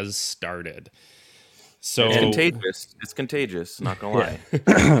run has started. So It's contagious. Not gonna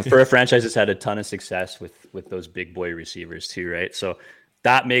lie. For a franchise that's had a ton of success with those big boy receivers too, right? So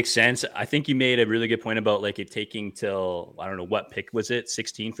that makes sense. I think you made a really good point about like it taking till, I don't know, what pick was it,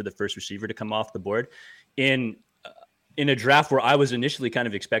 16 for the first receiver to come off the board in a draft where I was initially kind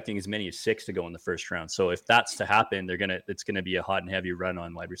of expecting as many as 6 to go in the first round. So if that's to happen, it's gonna be a hot and heavy run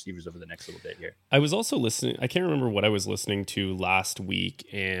on wide receivers over the next little bit here. I was also listening. I can't remember what I was listening to last week,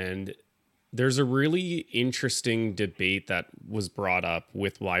 and there's a really interesting debate that was brought up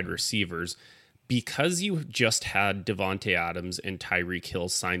with wide receivers because you just had Devontae Adams and Tyreek Hill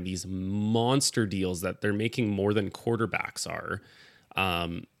sign these monster deals that they're making more than quarterbacks are.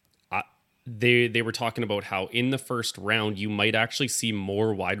 They were talking about how in the first round, you might actually see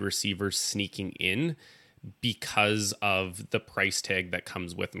more wide receivers sneaking in because of the price tag that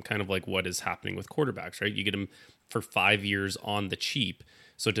comes with them, kind of like what is happening with quarterbacks, right? You get them for 5 years on the cheap.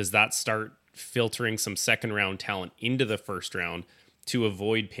 So does that start filtering some second round talent into the first round to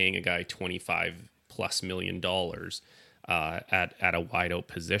avoid paying a guy $25+ million at a wide out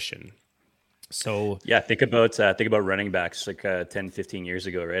position? So yeah, think about running backs like 10, 15 years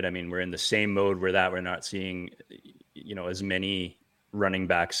ago, right? I mean, we're in the same mode where we're not seeing, as many running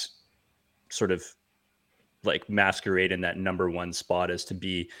backs sort of like masquerade in that number one spot as to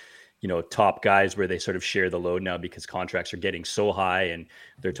be, top guys where they sort of share the load now because contracts are getting so high and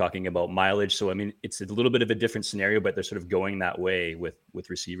they're talking about mileage. So, I mean, it's a little bit of a different scenario, but they're sort of going that way with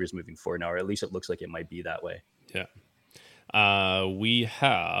receivers moving forward now, or at least it looks like it might be that way. Yeah. We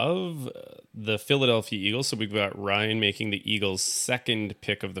have the Philadelphia Eagles. So we've got Ryan making the Eagles' second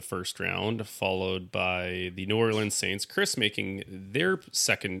pick of the first round, followed by the New Orleans Saints. Chris making their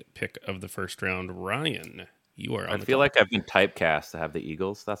second pick of the first round. Ryan, you are on I feel like I've been typecast to have the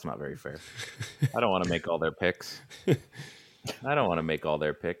Eagles. That's not very fair. I don't want to make all their picks. I don't want to make all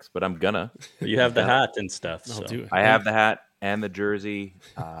their picks, but I'm gonna. You have the hat and stuff. I'll So. do it. I have the hat and the jersey.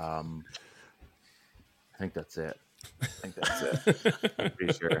 I think that's it. I'm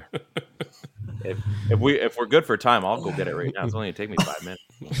pretty sure. If we're good for time, I'll go get it right now. It's only gonna take me 5 minutes.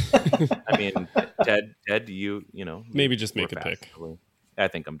 I mean, Ted, you know, maybe just make a pick. I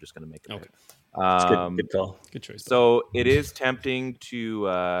think I'm just gonna make a pick. Good call. Good choice. So it is tempting to.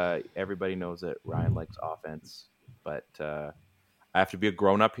 Everybody knows that Ryan likes offense, but I have to be a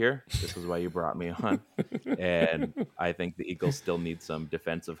grown up here. This is why you brought me on, and I think the Eagles still need some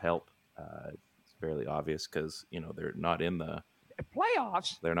defensive help. It's fairly obvious because they're not in the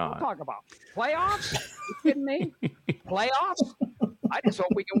playoffs. They're not. We'll talk about playoffs. You kidding me? Playoffs. I just hope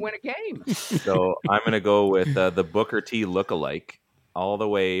we can win a game. So I'm going to go with the Booker T lookalike, all the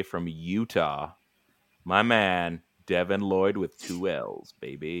way from Utah. My man, Devin Lloyd with 2 L's,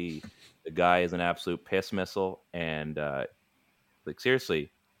 baby. The guy is an absolute piss missile, and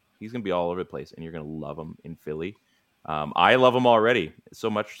seriously, he's going to be all over the place, and you're going to love him in Philly. I love him already, so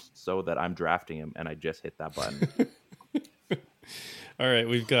much so that I'm drafting him, and I just hit that button. All right,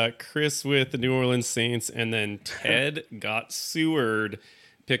 we've got Chris with the New Orleans Saints, and then Ted got Seward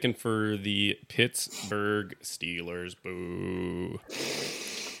picking for the Pittsburgh Steelers. Boo.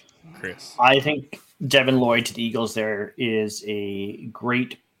 Chris. I think Devin Lloyd to the Eagles there is a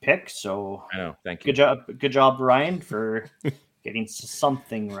great pick. So I know. Thank you. Good job, Ryan, for getting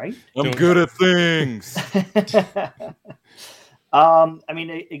something right. I'm good at things. I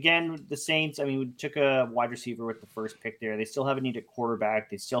mean, again, the Saints, we took a wide receiver with the first pick there. They still have a need at quarterback.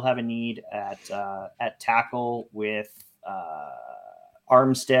 They still have a need at tackle with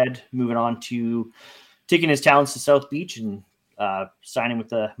Armstead moving on to taking his talents to South Beach and signing with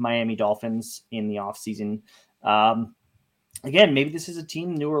the Miami Dolphins in the offseason. Again, maybe this is a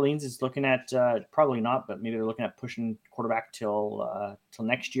team New Orleans is looking at, probably not, but maybe they're looking at pushing quarterback till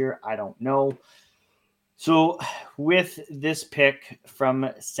next year. I don't know. So with this pick from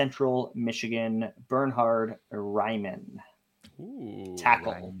Central Michigan, Bernhard Raimann. Ooh,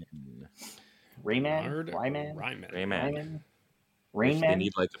 Tackle. Raimann. They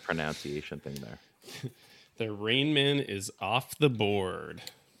need like the pronunciation thing there. The Rainman is off the board.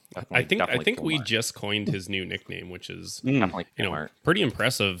 I think we just coined his new nickname, which is pretty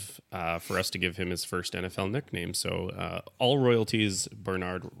impressive for us to give him his first NFL nickname. So all royalties,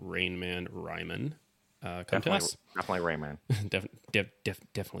 Bernhard Raimann. Come to us. Definitely Rayman.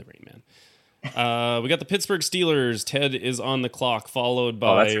 Definitely Rayman. We got the Pittsburgh Steelers. Ted is on the clock, followed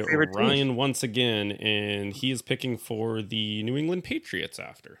by Ryan once again, and he is picking for the New England Patriots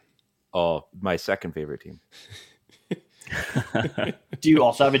after. Oh, my second favorite team. Do you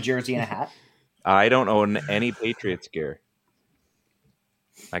also have a jersey and a hat? I don't own any Patriots gear.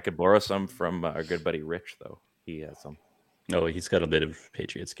 I could borrow some from our good buddy Rich, though. He has some. No, he's got a bit of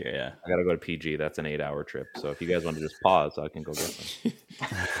Patriots gear, yeah. I got to go to PG. That's an 8-hour trip. So if you guys want to just pause, I can go get them.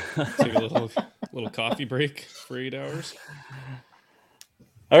 Take a little coffee break for 8 hours.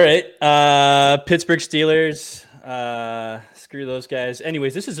 All right. Pittsburgh Steelers. Screw those guys.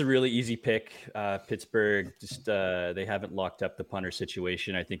 Anyways, this is a really easy pick. Pittsburgh, just they haven't locked up the punter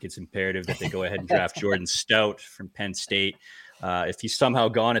situation. I think it's imperative that they go ahead and draft Jordan Stout from Penn State. If he's somehow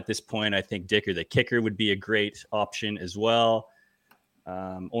gone at this point, I think Dicker, the kicker, would be a great option as well.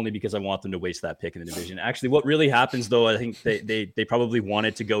 Only because I want them to waste that pick in the division. Actually, what really happens, though, I think they probably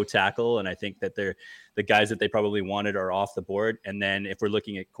wanted to go tackle, and I think that the guys that they probably wanted are off the board. And then if we're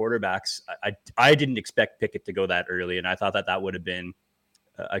looking at quarterbacks, I didn't expect Pickett to go that early, and I thought that would have been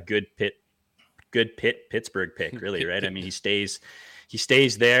a good Pittsburgh pick, really, right? I mean, he stays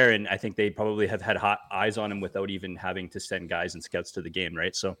there, and I think they probably have had hot eyes on him without even having to send guys and scouts to the game,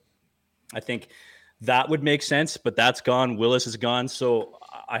 right? So I think that would make sense, but that's gone. Willis is gone. So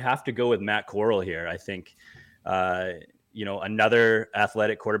I have to go with Matt Corral here. I think, another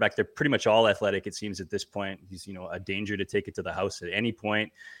athletic quarterback. They're pretty much all athletic, it seems, at this point. He's, a danger to take it to the house at any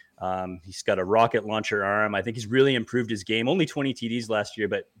point. He's got a rocket launcher arm. I think he's really improved his game. Only 20 TDs last year,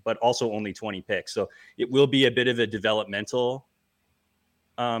 but also only 20 picks. So it will be a bit of a developmental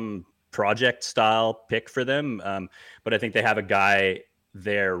project style pick for them. But I think they have a guy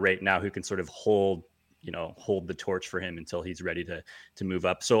there right now who can sort of hold the torch for him until he's ready to move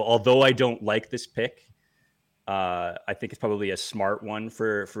up. So although I don't like this pick, I think it's probably a smart one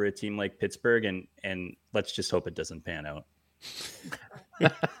for a team like Pittsburgh, and let's just hope it doesn't pan out.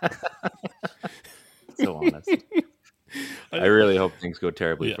 So honest. I really hope things go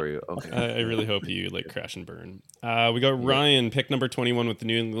terribly for you. Okay. I really hope you crash and burn. We got Ryan, pick number 21 with the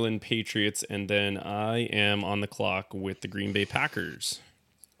New England Patriots, and then I am on the clock with the Green Bay Packers.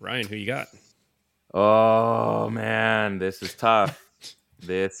 Ryan, who you got? Oh man, this is tough.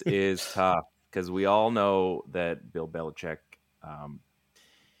 This is tough because we all know that Bill Belichick, I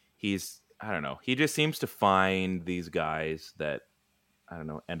don't know, he just seems to find these guys that, I don't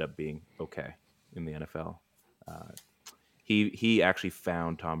know, end up being okay in the NFL. He actually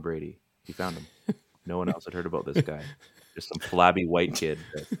found Tom Brady. He found him. No one else had heard about this guy. Just some flabby white kid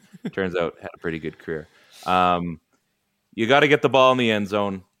that turns out had a pretty good career. You got to get the ball in the end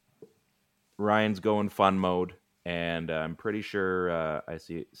zone. Ryan's going fun mode, and I'm pretty sure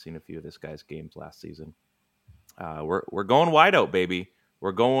seen a few of this guy's games last season. We're going wide out, baby.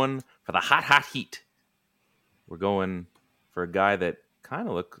 We're going for the hot heat. We're going for a guy that kind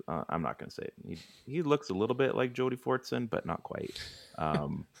of looks. I'm not going to say it. He looks a little bit like Jody Fortson, but not quite.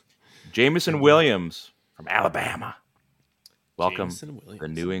 Jameson Williams from Alabama. Welcome to the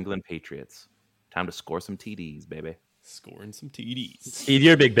New England Patriots. Time to score some TDs, baby. Scoring some TDs. Steve,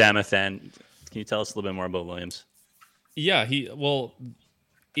 you're a big Bama fan. Can you tell us a little bit more about Williams? Yeah,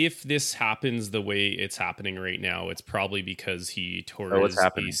 if this happens the way it's happening right now, it's probably because he tore his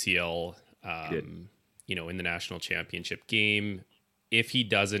ACL, in the national championship game. If he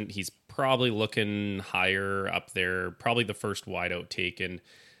doesn't, he's probably looking higher up there, probably the first wideout taken.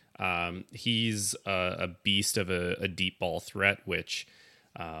 He's a beast of a deep ball threat, which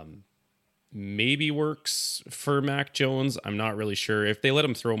maybe works for Mac Jones. I'm not really sure. If they let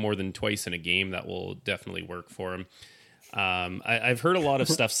him throw more than twice in a game, that will definitely work for him. I've heard a lot of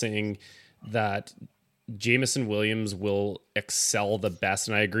stuff saying that Jameson Williams will excel the best,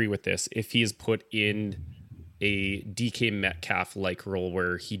 and I agree with this, if he is put in a DK Metcalf-like role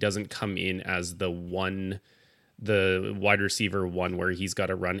where he doesn't come in as the wide receiver one where he's got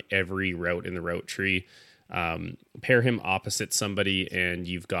to run every route in the route tree. Pair him opposite somebody and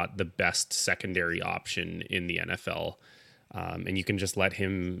you've got the best secondary option in the NFL. And you can just let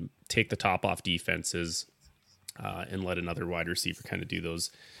him take the top off defenses and let another wide receiver kind of do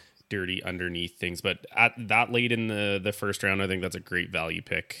those dirty underneath things. But at that late in the first round, I think that's a great value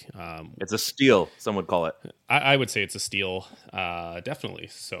pick. It's a steal, some would call it. I would say it's a steal, definitely.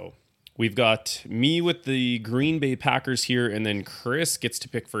 So we've got me with the Green Bay Packers here, and then Chris gets to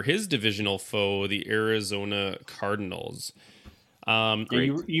pick for his divisional foe, the Arizona Cardinals.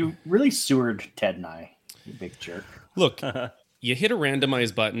 You really sewered Ted and I, you big jerk. Look, you hit a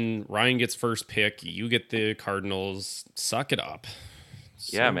randomized button. Ryan gets first pick. You get the Cardinals. Suck it up.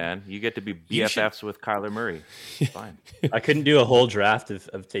 Yeah, man. You get to be BFFs with Kyler Murray. It's fine. I couldn't do a whole draft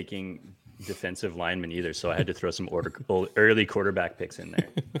of taking defensive linemen either, so I had to throw some early quarterback picks in there.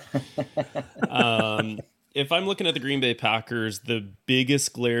 If I'm looking at the Green Bay Packers, the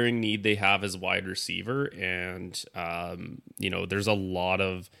biggest glaring need they have is wide receiver, and there's a lot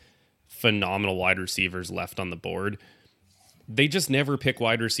of phenomenal wide receivers left on the board. They just never pick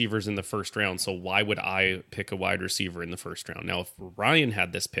wide receivers in the first round, so why would I pick a wide receiver in the first round? Now, if Ryan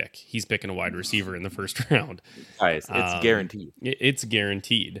had this pick, he's picking a wide receiver in the first round. Guys, it's guaranteed. It's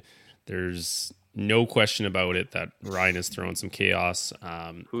guaranteed. There's no question about it that Ryan is throwing some chaos.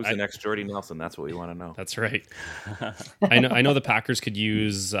 Who's the next Jordy Nelson? That's what we want to know. That's right. I know the Packers could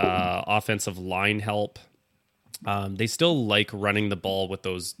use offensive line help. They still like running the ball with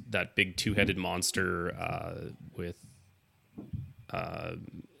that big two-headed monster with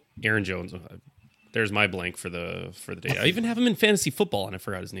Aaron Jones. There's my blank for the day. I even have him in fantasy football, and I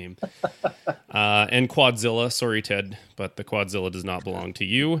forgot his name. And Quadzilla. Sorry, Ted, but the Quadzilla does not belong to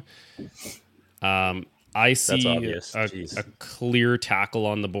you. I see a clear tackle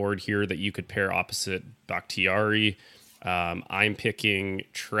on the board here that you could pair opposite Bakhtiari. I'm picking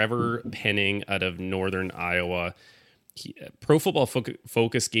Trevor Penning out of Northern Iowa. Pro Football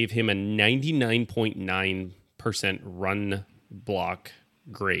Focus gave him a 99.9% run block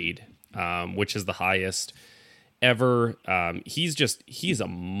grade, which is the highest ever. He's a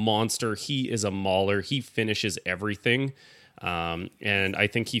monster. He is a mauler. He finishes everything. And I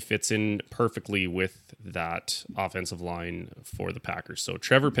think he fits in perfectly with that offensive line for the Packers. So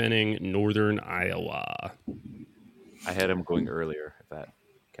Trevor Penning, Northern Iowa. I had him going earlier, if that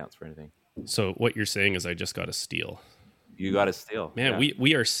counts for anything. So what you're saying is I just got a steal. You got a steal. Man, yeah.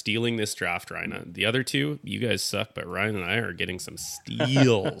 We are stealing this draft, Ryan. The other two, you guys suck, but Ryan and I are getting some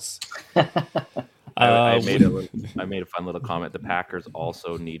steals. I made a fun little comment. The Packers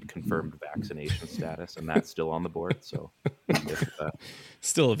also need confirmed vaccination status, and that's still on the board. So,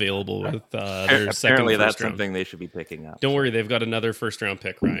 still available with their second. Apparently, that's round. Something they should be picking up. Don't worry, they've got another first round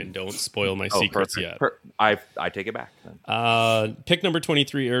pick. Ryan, don't spoil my secrets yet. I take it back. Then. Pick number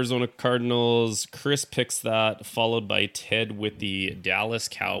 23, Arizona Cardinals. Chris picks that, followed by Ted with the Dallas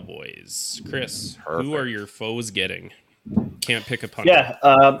Cowboys. Chris, who are your foes getting? Can't pick a punter.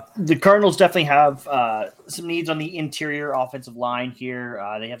 Yeah, the Cardinals definitely have some needs on the interior offensive line here.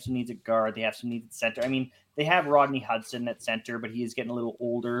 They have some needs at guard. They have some needs at center. I mean, they have Rodney Hudson at center, but he is getting a little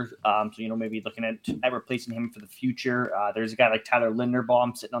older. So, maybe looking at replacing him for the future. There's a guy like Tyler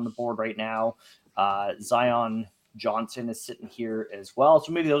Linderbaum sitting on the board right now. Zion Johnson is sitting here as well.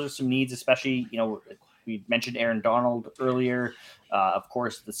 So maybe those are some needs, especially, we mentioned Aaron Donald earlier. Of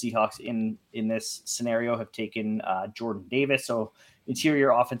course, the Seahawks in this scenario have taken Jordan Davis. So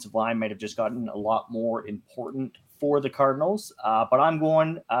interior offensive line might have just gotten a lot more important for the Cardinals. But I'm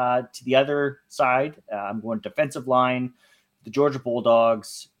going to the other side. I'm going defensive line, the Georgia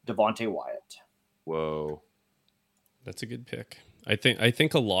Bulldogs, Devontae Wyatt. Whoa. That's a good pick. I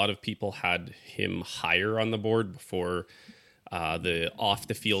think a lot of people had him higher on the board before the off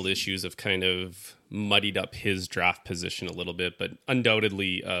the field issues have kind of muddied up his draft position a little bit, but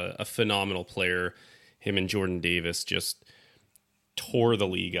undoubtedly a phenomenal player. Him and Jordan Davis just tore the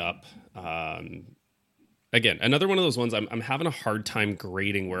league up. Again, another one of those ones I'm having a hard time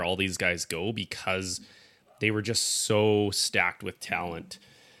grading where all these guys go because they were just so stacked with talent.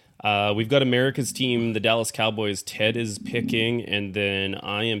 We've got America's team, the Dallas Cowboys. Ted is picking, and then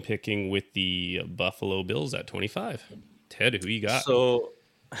I am picking with the Buffalo Bills at 25. Ted, who you got? So,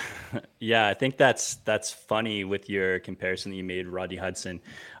 yeah, I think that's funny with your comparison that you made, Rodney Hudson,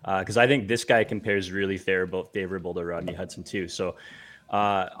 because I think this guy compares really favorable to Rodney Hudson too. So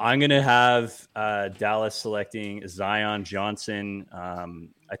I'm going to have Dallas selecting Zion Johnson.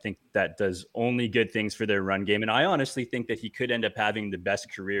 I think that does only good things for their run game. And I honestly think that he could end up having the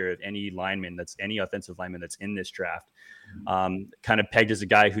best career of any offensive lineman that's in this draft. Kind of pegged as a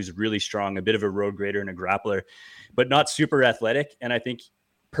guy who's really strong, a bit of a road grader and a grappler, but not super athletic. And I think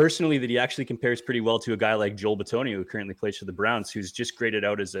personally that he actually compares pretty well to a guy like Joel Bitonio, who currently plays for the Browns, who's just graded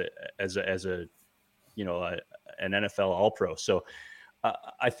out as an NFL All-Pro. So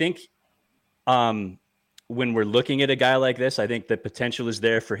I think when we're looking at a guy like this, I think the potential is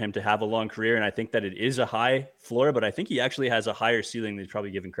there for him to have a long career. And I think that it is a high floor, but I think he actually has a higher ceiling than he's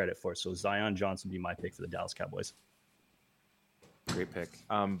probably given credit for. So Zion Johnson would be my pick for the Dallas Cowboys. Great pick.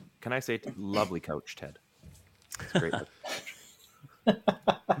 Can I say lovely coach, Ted? It's great.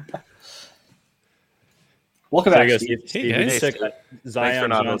 Welcome back, Steve. Steve took Zion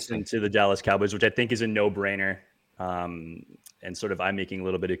Johnson to the Dallas Cowboys, which I think is a no-brainer. And sort of I'm making a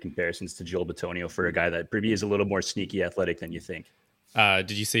little bit of comparisons to Joel Bitonio for a guy that maybe is a little more sneaky athletic than you think.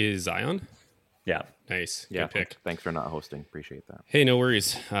 Did you say Zion? Yeah. Nice. Yeah. Good pick. Thanks for not hosting. Appreciate that. Hey, no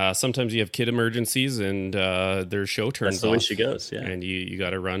worries. Sometimes you have kid emergencies and their show turns off. That's the way she goes, yeah. And you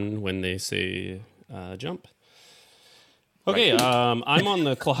got to run when they say jump. Okay, I'm on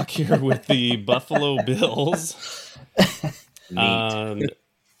the clock here with the Buffalo Bills.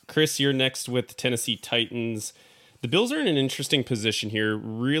 Chris, you're next with the Tennessee Titans. The Bills are in an interesting position here.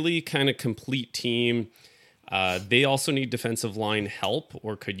 Really kind of complete team. They also need defensive line help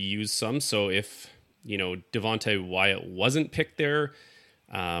or could use some. So if, Devontae Wyatt wasn't picked there,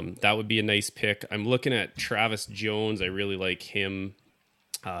 that would be a nice pick. I'm looking at Travis Jones. I really like him.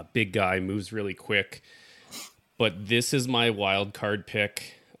 Big guy, moves really quick. But this is my wild card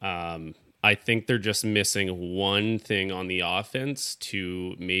pick. I think they're just missing one thing on the offense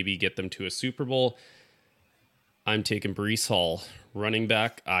to maybe get them to a Super Bowl. I'm taking Breece Hall, running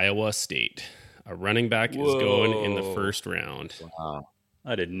back, Iowa State. A running back is going in the first round. Wow.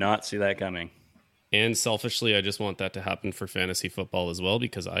 I did not see that coming. And selfishly, I just want that to happen for fantasy football as well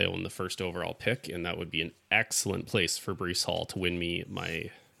because I own the first overall pick, and that would be an excellent place for Breece Hall to win me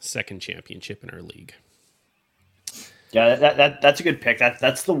my second championship in our league. Yeah, that's a good pick.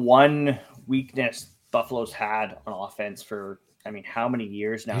 That's the one weakness Buffalo's had on offense for, how many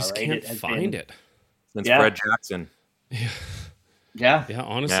years now, right? Can't find it. Since Fred Jackson. Yeah,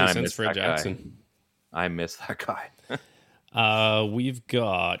 honestly, since Fred Jackson. I miss that guy. We've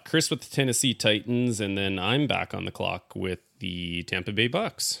got Chris with the Tennessee Titans, and then I'm back on the clock with the Tampa Bay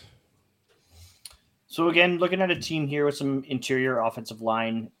Bucks. So again, looking at a team here with some interior offensive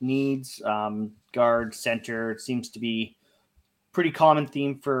line needs, guard, center, seems to be pretty common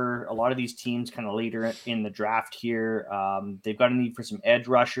theme for a lot of these teams kind of later in the draft here. They've got a need for some edge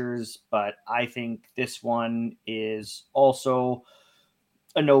rushers, but I think this one is also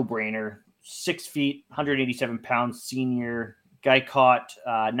a no-brainer. 6 feet, 187 pounds, senior. Guy caught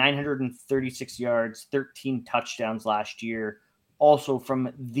 936 yards, 13 touchdowns last year. Also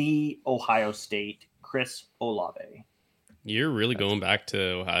from the Ohio State, Chris Olave. You're really going back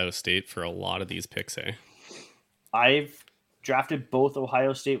to Ohio State for a lot of these picks, eh? I've drafted both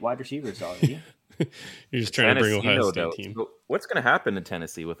Ohio State wide receivers already. You're just trying to bring Ohio State team. So what's going to happen in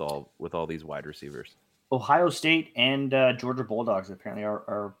Tennessee with all these wide receivers? Ohio State and Georgia Bulldogs apparently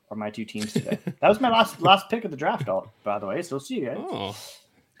are my two teams today. That was my last pick of the draft, by the way. So see you guys. Oh,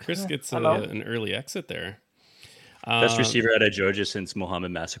 Chris gets an early exit there. Best receiver out of Georgia since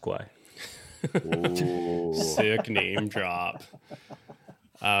Mohamed Massaquoi. Sick name drop.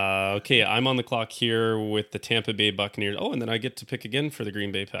 Okay, I'm on the clock here with the Tampa Bay Buccaneers. Oh, and then I get to pick again for the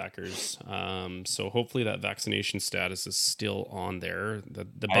Green Bay Packers. So hopefully that vaccination status is still on there. The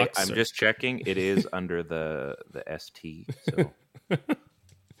Bucs. I'm just checking. It is under the ST. So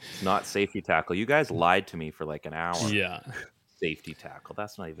it's not safety tackle. You guys lied to me for like an hour. Yeah. Safety tackle.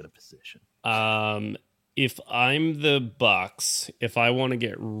 That's not even a position. If I'm the Bucs, if I want to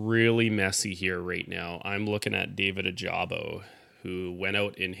get really messy here right now, I'm looking at David Ajabo, who went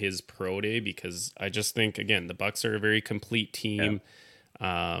out in his pro day, because I just think, again, the Bucs are a very complete team.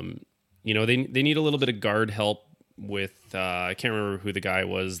 Yeah. They need a little bit of guard help with, I can't remember who the guy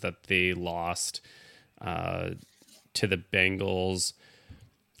was that they lost to the Bengals.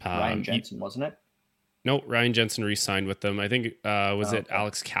 Ryan Jensen, wasn't it? No, Ryan Jensen re-signed with them. I think, it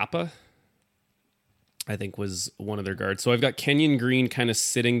Alex Kappa? I think was one of their guards. So I've got Kenyon Green kind of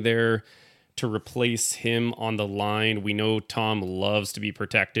sitting there to replace him on the line. We know Tom loves to be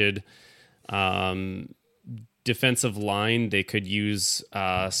protected. Defensive line, they could use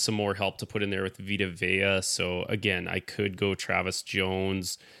some more help to put in there with Vita Vea. So again, I could go Travis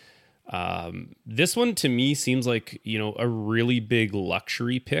Jones. This one to me seems like, a really big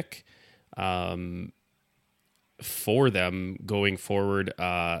luxury pick for them going forward.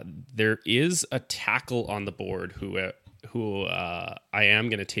 There is a tackle on the board who I am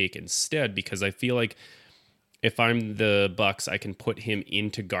going to take instead, because I feel like if I'm the Bucs, I can put him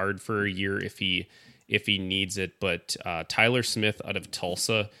into guard for a year if he needs it. But Tyler Smith out of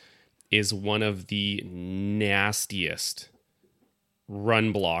Tulsa is one of the nastiest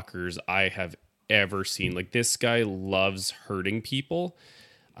run blockers I have ever seen. Like, this guy loves hurting people.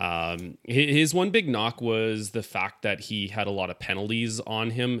 His one big knock was the fact that he had a lot of penalties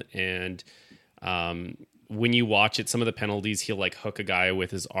on him, and when you watch it, some of the penalties, he'll like hook a guy with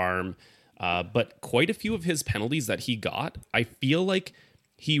his arm. But quite a few of his penalties that he got, I feel like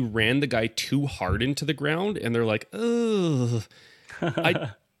he ran the guy too hard into the ground, and they're like, ugh.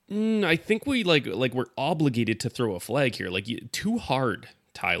 I think we like we're obligated to throw a flag here. Like, too hard,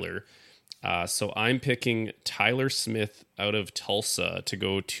 Tyler. So I'm picking Tyler Smith out of Tulsa to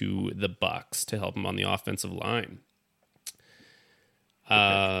go to the Bucs to help him on the offensive line.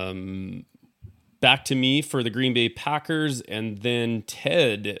 Back to me for the Green Bay Packers, and then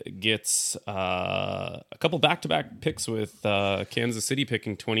Ted gets a couple back-to-back picks with Kansas City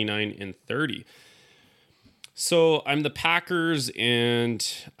picking 29 and 30. So I'm the Packers, and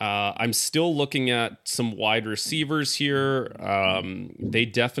I'm still looking at some wide receivers here. They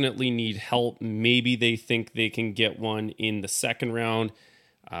definitely need help. Maybe they think they can get one in the second round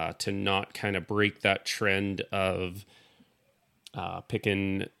to not kind of break that trend of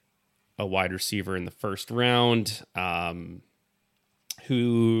picking a wide receiver in the first round. Let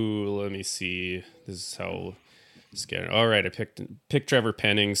me see. This is how it's getting. All right, I picked Trevor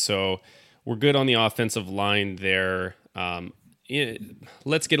Penning, so we're good on the offensive line there.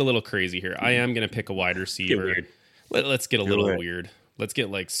 Let's get a little crazy here. I am going to pick a wide receiver. Let's get a little weird. Let's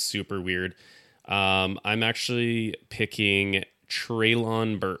get like super weird. I'm actually picking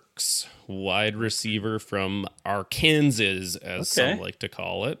Treylon Burks, wide receiver from Arkansas, as some like to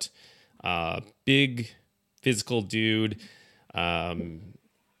call it. Big physical dude.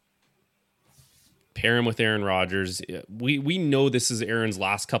 Pair him with Aaron Rodgers. We know this is Aaron's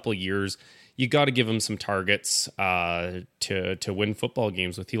last couple of years. You got to give him some targets to win football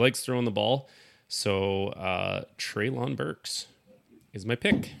games with. He likes throwing the ball. So Treylon Burks is my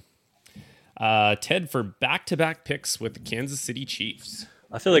pick. Ted for back-to-back picks with the Kansas City Chiefs.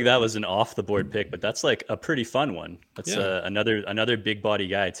 I feel like that was an off-the-board pick, but that's like a pretty fun one. That's another big body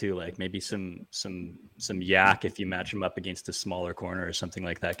guy too. Like maybe some yak if you match him up against a smaller corner or something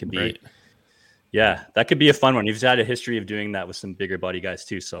like that could be. Right. Yeah, that could be a fun one. You've had a history of doing that with some bigger body guys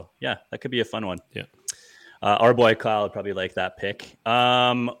too. So yeah, that could be a fun one. Yeah. Our boy Kyle would probably like that pick.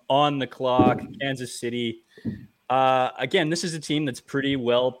 On the clock, Kansas City. Again, this is a team that's pretty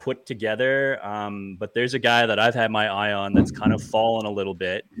well put together, but there's a guy that I've had my eye on that's kind of fallen a little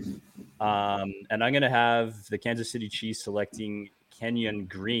bit. And I'm going to have the Kansas City Chiefs selecting Kenyon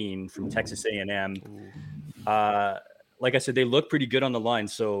Green from Texas A&M. Like I said, they look pretty good on the line,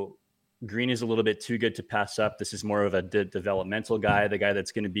 so Green is a little bit too good to pass up. This is more of a developmental guy, the guy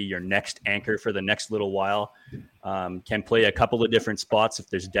that's going to be your next anchor for the next little while. Can play a couple of different spots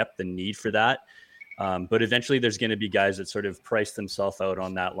if there's depth and need for that. But eventually there's going to be guys that sort of price themselves out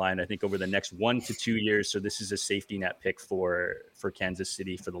on that line, I think, over the next 1 to 2 years. So this is a safety net pick for Kansas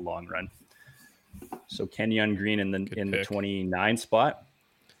City for the long run. So Kenyon Green in the 29 spot.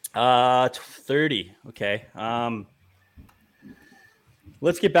 30. Okay.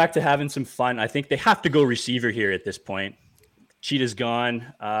 Let's get back to having some fun. I think they have to go receiver here at this point. Cheetah's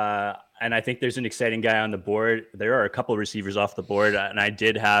gone. And I think there's an exciting guy on the board. There are a couple of receivers off the board, and I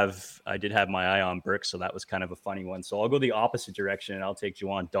did have my eye on Burke, so that was kind of a funny one. So I'll go the opposite direction, and I'll take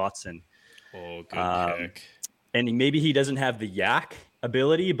Juwan Dotson. Oh, good pick. And maybe he doesn't have the yak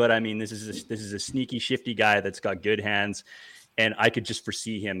ability, but I mean, this is a sneaky, shifty guy that's got good hands, and I could just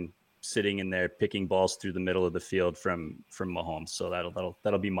foresee him sitting in there picking balls through the middle of the field from Mahomes. So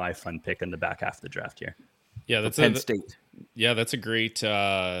that'll be my fun pick in the back half of the draft here. Yeah, that's Penn State. Yeah, that's a great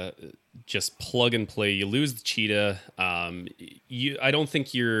just plug and play. You lose the Cheetah. I don't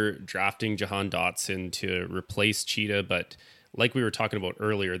think you're drafting Jahan Dotson to replace Cheetah, but like we were talking about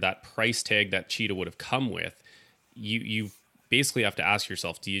earlier, that price tag that Cheetah would have come with, you basically have to ask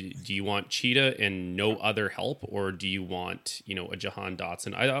yourself, do you want Cheetah and no other help, or do you want, a Jahan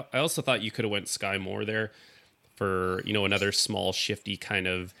Dotson? I also thought you could have went Sky Moore there for, another small, shifty kind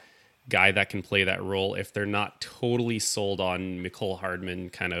of guy that can play that role if they're not totally sold on Mecole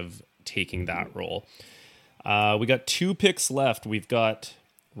Hardman kind of taking that role. We got 2 picks left. We've got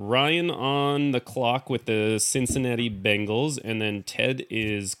Ryan on the clock with the Cincinnati Bengals, and then Ted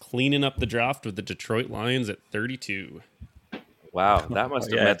is cleaning up the draft with the Detroit Lions at 32. Wow, that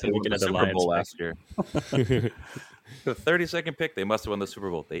must have meant they won the Super Lions Bowl last year. The 32nd pick, they must have won the Super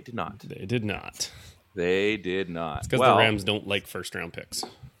Bowl. They did not. They did not. They did not. It's because the Rams don't like first-round picks.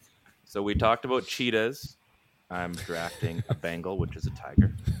 So we talked about cheetahs. I'm drafting a Bengal, which is a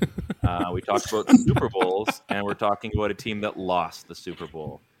tiger. We talked about Super Bowls, and we're talking about a team that lost the Super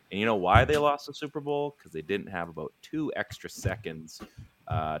Bowl. And you know why they lost the Super Bowl? Because they didn't have about 2 extra seconds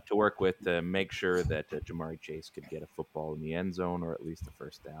to work with to make sure that Jamari Chase could get a football in the end zone, or at least a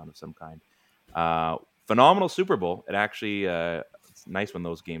first down of some kind. Phenomenal Super Bowl. It actually it's nice when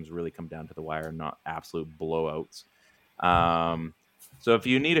those games really come down to the wire, not absolute blowouts. So if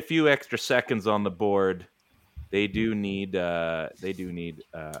you need a few extra seconds on the board, they do need a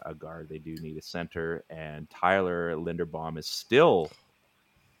guard. They do need a center, and Tyler Linderbaum is still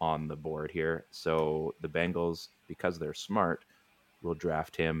on the board here. So the Bengals, because they're smart, will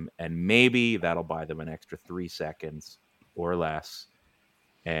draft him, and maybe that'll buy them an extra 3 seconds or less,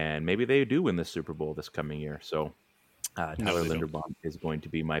 and maybe they do win the Super Bowl this coming year. So Tyler Linderbaum is going to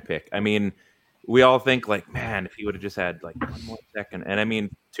be my pick. I mean, we all think like, man, if he would have just had like 1 more second, and I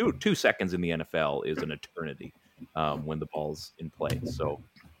mean, two seconds in the NFL is an eternity when the ball's in play. So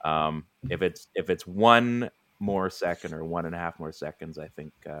if it's 1 more second or 1.5 more seconds, I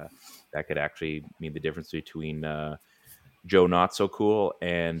think that could actually mean the difference between Joe Not So Cool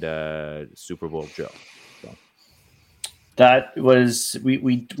and Super Bowl Joe. So. That was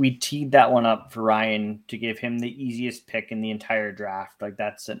we teed that one up for Ryan to give him the easiest pick in the entire draft. Like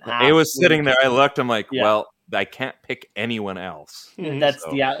that's an. It was sitting there. I looked. I'm like, well, I can't pick anyone else. That's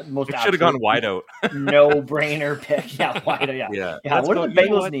so the most. It should have gone wide out. No brainer pick. Yeah, wide out. Yeah. What do the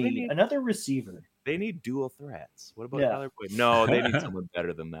Bengals need? Another receiver. They need dual threats. What about Tyler Boyd? No, they need someone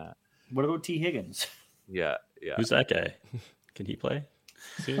better than that. What about T. Higgins? Yeah. Who's that guy? Can he play?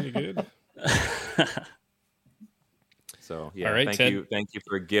 Is he any good? So yeah, all right, thank you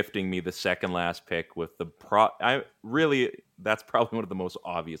for gifting me the second last pick with the that's probably one of the most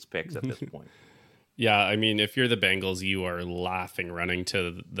obvious picks at this point. Yeah, I mean, if you're the Bengals, you are laughing running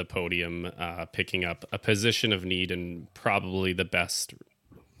to the podium, picking up a position of need and probably the best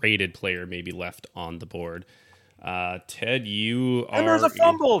rated player maybe left on the board. Ted, you are... And there's a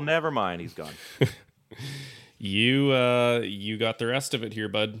fumble. Never mind, he's gone. You got the rest of it here,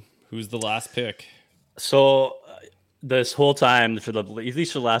 bud. Who's the last pick? So this whole time, at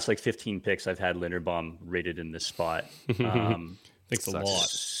least for the last like 15 picks, I've had Linderbaum rated in this spot. Thanks a lot.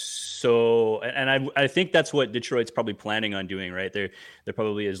 So, and I think that's what Detroit's probably planning on doing, right? There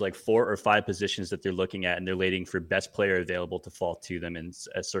probably is like 4 or 5 positions that they're looking at, and they're waiting for best player available to fall to them, and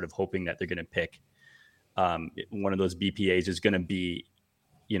sort of hoping that they're going to pick one of those BPAs is going to be,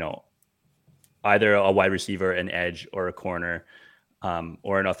 either a wide receiver, an edge, or a corner,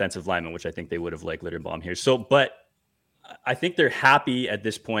 or an offensive lineman, which I think they would have liked Linderbaum here. So, but I think they're happy at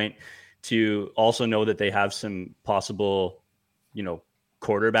this point to also know that they have some possible,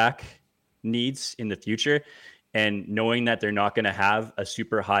 quarterback needs in the future, and knowing that they're not going to have a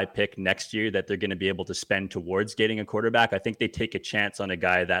super high pick next year that they're going to be able to spend towards getting a quarterback. I think they take a chance on a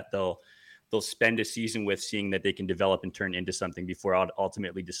guy that they'll spend a season with, seeing that they can develop and turn into something before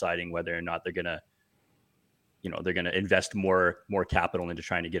ultimately deciding whether or not they're going to they're going to invest more capital into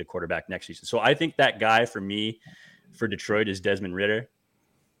trying to get a quarterback next season. So I think that guy for me, for Detroit, is Desmond Ridder.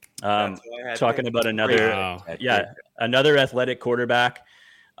 Talking about another athletic quarterback.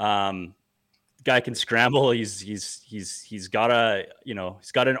 Guy can scramble. He's got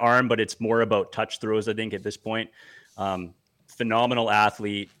an arm, but it's more about touch throws, I think, at this point. Phenomenal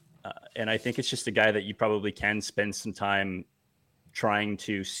athlete. And I think it's just a guy that you probably can spend some time trying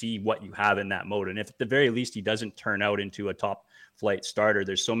to see what you have in that mode. And if at the very least he doesn't turn out into a top flight starter,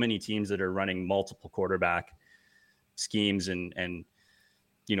 there's so many teams that are running multiple quarterback schemes and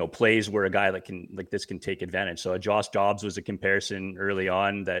plays where a guy like this can take advantage. So Josh Dobbs was a comparison early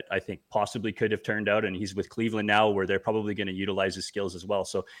on that I think possibly could have turned out, and he's with Cleveland now where they're probably going to utilize his skills as well.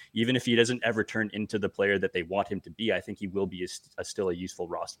 So even if he doesn't ever turn into the player that they want him to be, I think he will be still a useful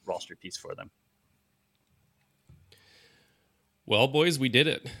roster piece for them. Well, boys, we did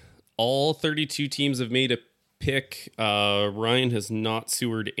it. All 32 teams have made a pick. Ryan has not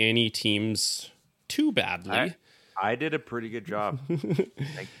sewered any teams too badly. I did a pretty good job.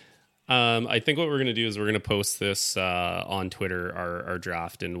 I think what we're going to do is we're going to post this on Twitter, our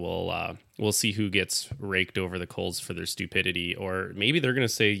draft, and we'll see who gets raked over the coals for their stupidity. Or maybe they're going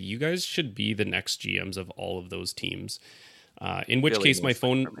to say, you guys should be the next GMs of all of those teams. In which case, my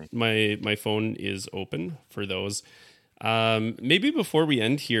phone is open for those. Maybe before we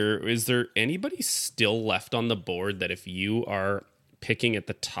end here, is there anybody still left on the board that if you are picking at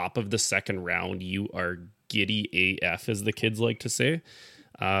the top of the second round, you are giddy AF, as the kids like to say?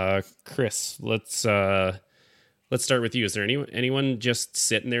 Chris, let's start with you. Is there anyone just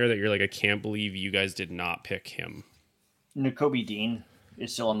sitting there that you're like, I can't believe you guys did not pick him? Nakobe Dean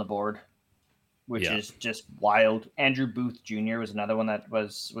is still on the board, which is just wild. Andrew Booth Jr. was another one that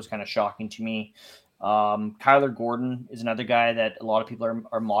was kind of shocking to me. Kyler Gordon is another guy that a lot of people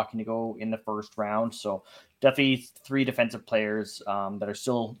are mocking to go in the first round. So definitely 3 defensive players that are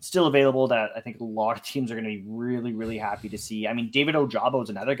still available that I think a lot of teams are going to be really, really happy to see. I mean, David Ojabo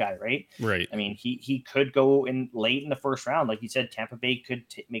is another guy, right? Right. I mean, he could go in late in the first round. Like you said, Tampa Bay could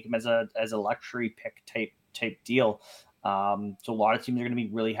make him as a luxury pick type deal. So a lot of teams are going to be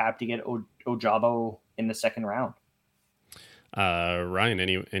really happy to get Ojabo in the second round. Ryan,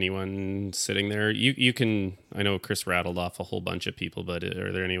 anyone sitting there? You can. I know Chris rattled off a whole bunch of people, but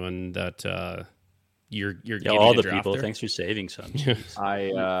are there anyone that you're all the people? There? Thanks for saving some.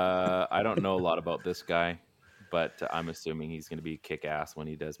 I don't know a lot about this guy, but I'm assuming he's going to be kick ass when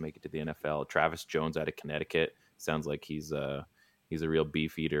he does make it to the NFL. Travis Jones out of Connecticut sounds like he's a real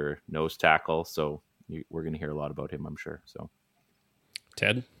beef eater, nose tackle. So we're going to hear a lot about him, I'm sure. So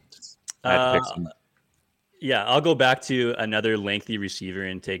Ted, I had to pick some. Yeah, I'll go back to another lengthy receiver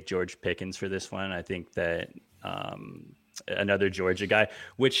and take George Pickens for this one. I think that another Georgia guy,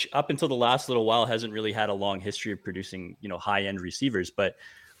 which up until the last little while hasn't really had a long history of producing, high-end receivers. But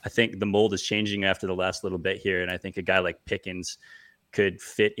I think the mold is changing after the last little bit here. And I think a guy like Pickens could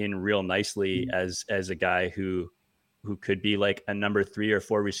fit in real nicely as a guy who could be like a number 3 or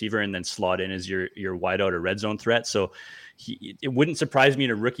 4 receiver and then slot in as your wideout or red zone threat. So it wouldn't surprise me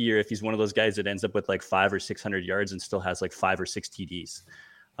in a rookie year if he's one of those guys that ends up with like 500 or 600 yards and still has like 5 or 6 TDs.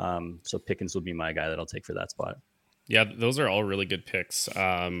 So Pickens will be my guy that I'll take for that spot. Yeah, those are all really good picks.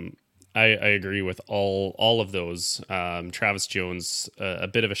 I agree with all of those. Travis Jones, a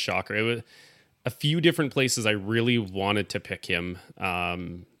bit of a shocker. It was a few different places I really wanted to pick him.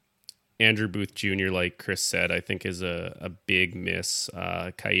 Andrew Booth Jr., like Chris said, I think is a big miss.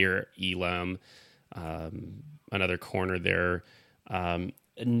 Khair Elam, another corner there.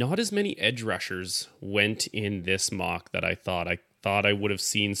 Not as many edge rushers went in this mock that I thought. I thought I would have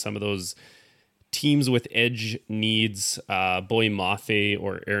seen some of those teams with edge needs, Boy Mafe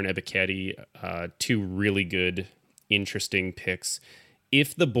or Aaron Ebiketie, 2 really good, interesting picks.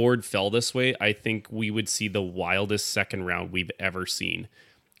 If the board fell this way, I think we would see the wildest second round we've ever seen.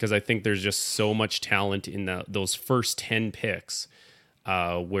 Because I think there's just so much talent in those first 10 picks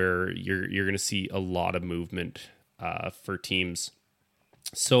where you're going to see a lot of movement for teams.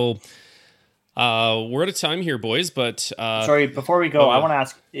 So we're out of time here, boys. But sorry, before we go, I want to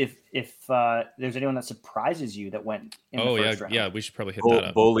ask if there's anyone that surprises you that went in the first round. Yeah, we should probably hit that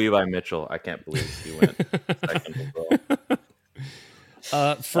up. Bo Levi Mitchell. I can't believe he went second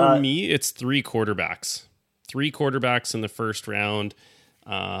overall. For me, it's 3 quarterbacks. 3 quarterbacks in the first round.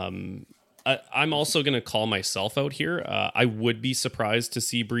 I'm also going to call myself out here. I would be surprised to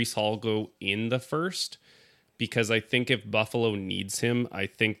see Breece Hall go in the first, because I think if Buffalo needs him, I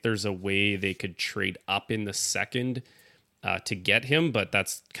think there's a way they could trade up in the second to get him. But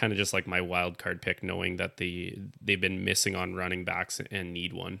that's kind of just like my wild card pick, knowing that they've been missing on running backs and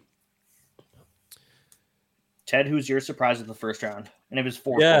need one. Ted, who's your surprise of the first round? And it was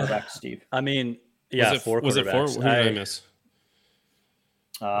 4 quarterbacks, Steve. I mean, was it 4? Who did I miss?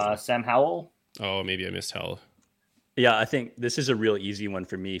 Sam Howell. Oh, maybe I missed Howell. Yeah, I think this is a real easy one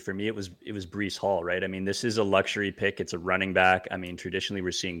for me. For me, it was Breece Hall, right? I mean, this is a luxury pick. It's a running back. I mean, traditionally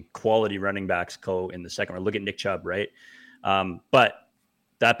we're seeing quality running backs go in the second round. Look at Nick Chubb, right? But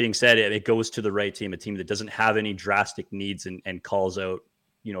that being said, it goes to the right team, a team that doesn't have any drastic needs and calls out,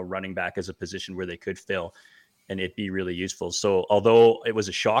 running back as a position where they could fill, and it'd be really useful. So although it was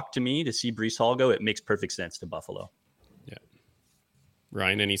a shock to me to see Breece Hall go, it makes perfect sense to Buffalo. Yeah.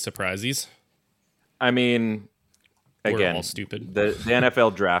 Ryan, any surprises? I mean, again, we're all stupid. The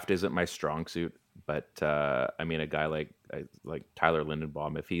NFL draft isn't my strong suit, but I mean, a guy like Tyler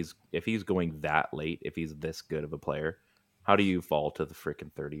Lindenbaum, if he's going that late, if he's this good of a player, how do you fall to the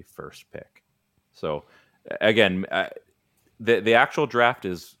freaking 31st pick? So again, the actual draft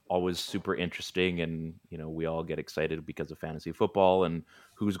is always super interesting, and we all get excited because of fantasy football and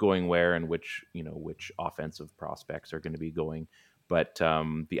who's going where and which offensive prospects are going to be going. But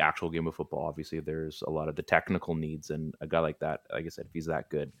the actual game of football, obviously, there's a lot of the technical needs, and a guy like that, like I said, if he's that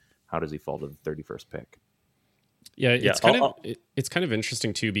good, how does he fall to the 31st pick? Yeah, it's kind of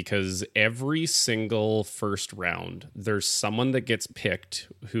interesting too, because every single first round, there's someone that gets picked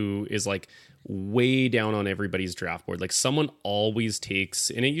who is like way down on everybody's draft board. Like someone always takes,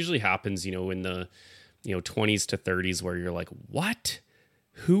 and it usually happens, in the 20s to 30s, where you're like, what?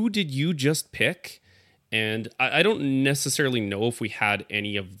 Who did you just pick? And I don't necessarily know if we had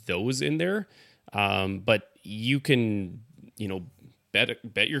any of those in there, but you can,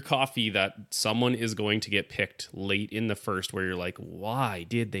 bet your coffee that someone is going to get picked late in the first, where you're like, why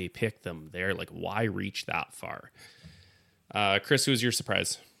did they pick them there? Like, why reach that far? Chris, who's your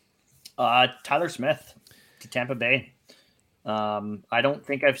surprise? Tyler Smith to Tampa Bay. I don't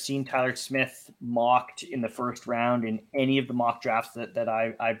think I've seen Tyler Smith mocked in the first round in any of the mock drafts that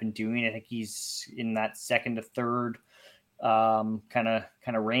I've been doing. I think he's in that second to third kind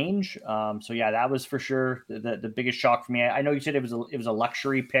of range. So yeah, that was for sure the biggest shock for me. I know you said it was a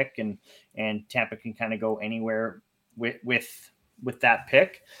luxury pick, and Tampa can kind of go anywhere with that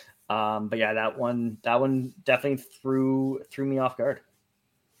pick. But yeah, that one definitely threw me off guard,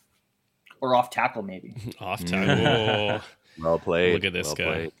 or off tackle maybe. Off tackle. Well played. Look at this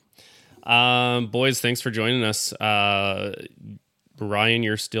well guy. Boys, thanks for joining us. Ryan,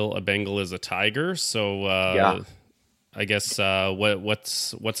 you're still a Bengal as a Tiger, so yeah. I guess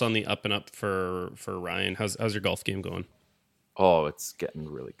what's on the up and up for Ryan? How's your golf game going? Oh, it's getting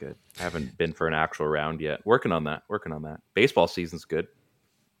really good. I haven't been for an actual round yet. Working on that. Baseball season's good,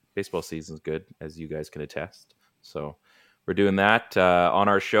 as you guys can attest. So we're doing that on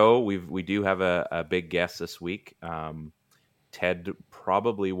our show. We do have a big guest this week. Ted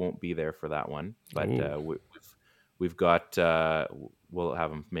probably won't be there for that one, but we've got we'll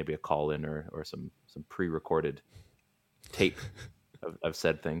have him maybe a call in or some pre-recorded tape of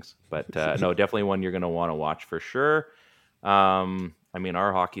said things. But no, definitely one you're going to want to watch for sure. I mean,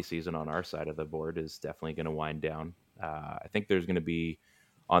 our hockey season on our side of the board is definitely going to wind down. I think there's going to be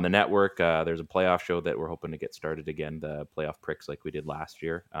on the network. There's a playoff show that we're hoping to get started again. The playoff pricks like we did last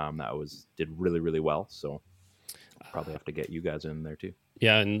year. Did really, really well. So probably have to get you guys in there too.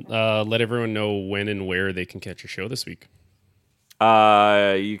 Yeah, and let everyone know when and where they can catch your show this week.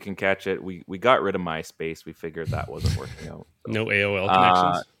 You can catch it. We got rid of MySpace. We figured that wasn't working out. So. No AOL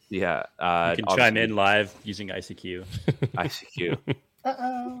connections. Yeah. You can chime in live using ICQ. ICQ.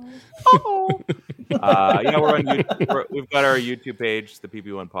 Uh-oh. Yeah, we're on YouTube. We've got our YouTube page, the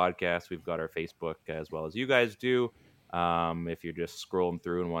PP1 podcast. We've got our Facebook as well as you guys do. If you're just scrolling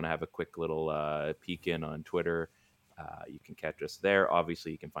through and want to have a quick little peek in on Twitter, you can catch us there.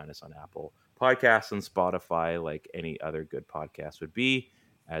 Obviously, you can find us on Apple Podcasts and Spotify, like any other good podcast would be,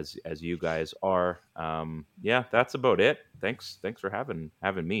 as you guys are. Yeah, that's about it. Thanks for having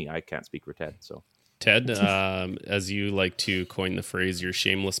me. I can't speak for Ted, so. Ted, as you like to coin the phrase, your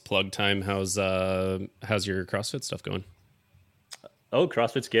shameless plug time. How's your CrossFit stuff going? Oh,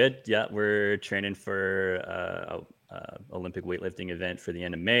 CrossFit's good. Yeah, we're training for Olympic weightlifting event for the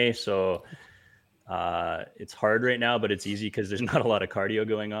end of May. So it's hard right now, but it's easy because there's not a lot of cardio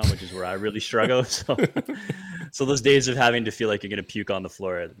going on, which is where I really struggle. So those days of having to feel like you're going to puke on the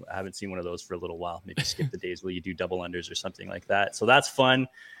floor, I haven't seen one of those for a little while. Maybe skip the days where you do double unders or something like that. So that's fun.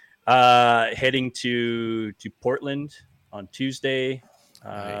 Heading to Portland on Tuesday.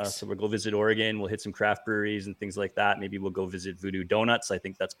 Nice. So we'll go visit Oregon. We'll hit some craft breweries and things like that. Maybe we'll go visit Voodoo Donuts. I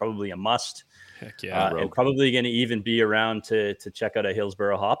think that's probably a must. Heck yeah. And probably going to even be around to check out a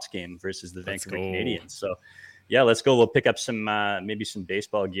Hillsborough Hops game versus the Vancouver Canadians. So yeah, let's go. We'll pick up some maybe some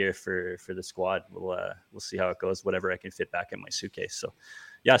baseball gear for the squad. We'll see how it goes. Whatever I can fit back in my suitcase. So,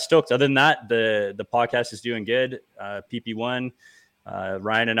 yeah, stoked. Other than that, the podcast is doing good. PP1,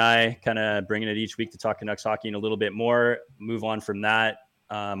 Ryan and I kind of bringing it each week to talk Canucks hockey in a little bit more. Move on from that.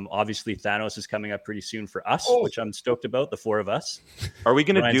 Obviously, Thanos is coming up pretty soon for us, which I'm stoked about. The four of us. Are we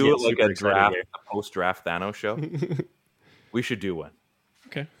going to do like a draft, post-draft Thanos show? We should do one.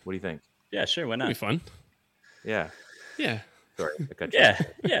 Okay. What do you think? Yeah, sure. Why not? That'd be fun. Yeah. Sorry, I cut you.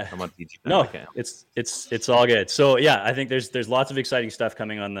 Yeah. I'm on PG. No, it's all good. So yeah, I think there's lots of exciting stuff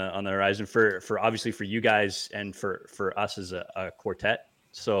coming on the horizon for obviously for you guys and for us as a quartet.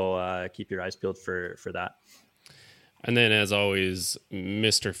 So keep your eyes peeled for that. And then, as always,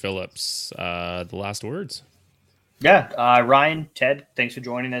 Mr. Phillips, the last words. Yeah, Ryan, Ted, thanks for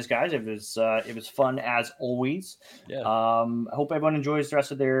joining us, guys. It was fun as always. Yeah. I hope everyone enjoys the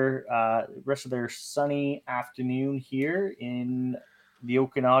rest of their sunny afternoon here in the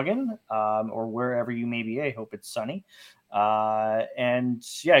Okanagan, or wherever you may be. I hope it's sunny. And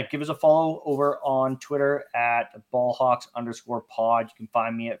yeah, give us a follow over on Twitter at ballhawks_pod. You can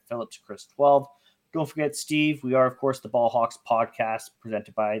find me at PhillipsChris12. Don't forget, Steve, we are, of course, the Ballhawks podcast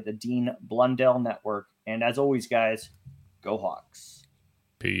presented by the Dean Blundell Network. And as always, guys, go Hawks.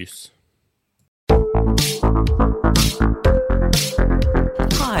 Peace.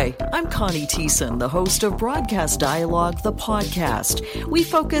 Hi, I'm Connie Thiessen, the host of Broadcast Dialogue, the podcast. We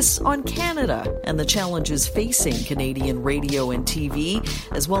focus on Canada and the challenges facing Canadian radio and TV,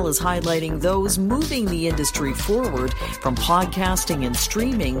 as well as highlighting those moving the industry forward from podcasting and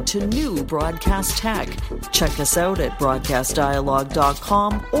streaming to new broadcast tech. Check us out at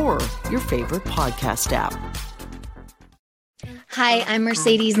broadcastdialogue.com or your favorite podcast app. Hi, I'm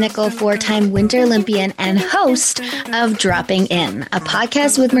Mercedes Nichol, four-time Winter Olympian and host of Dropping In, a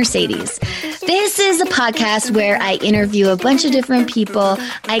podcast with Mercedes. This is a podcast where I interview a bunch of different people.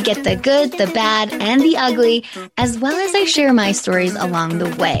 I get the good, the bad, and the ugly, as well as I share my stories along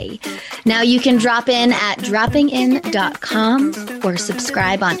the way. Now you can drop in at droppingin.com or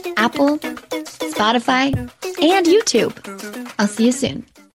subscribe on Apple, Spotify, and YouTube. I'll see you soon.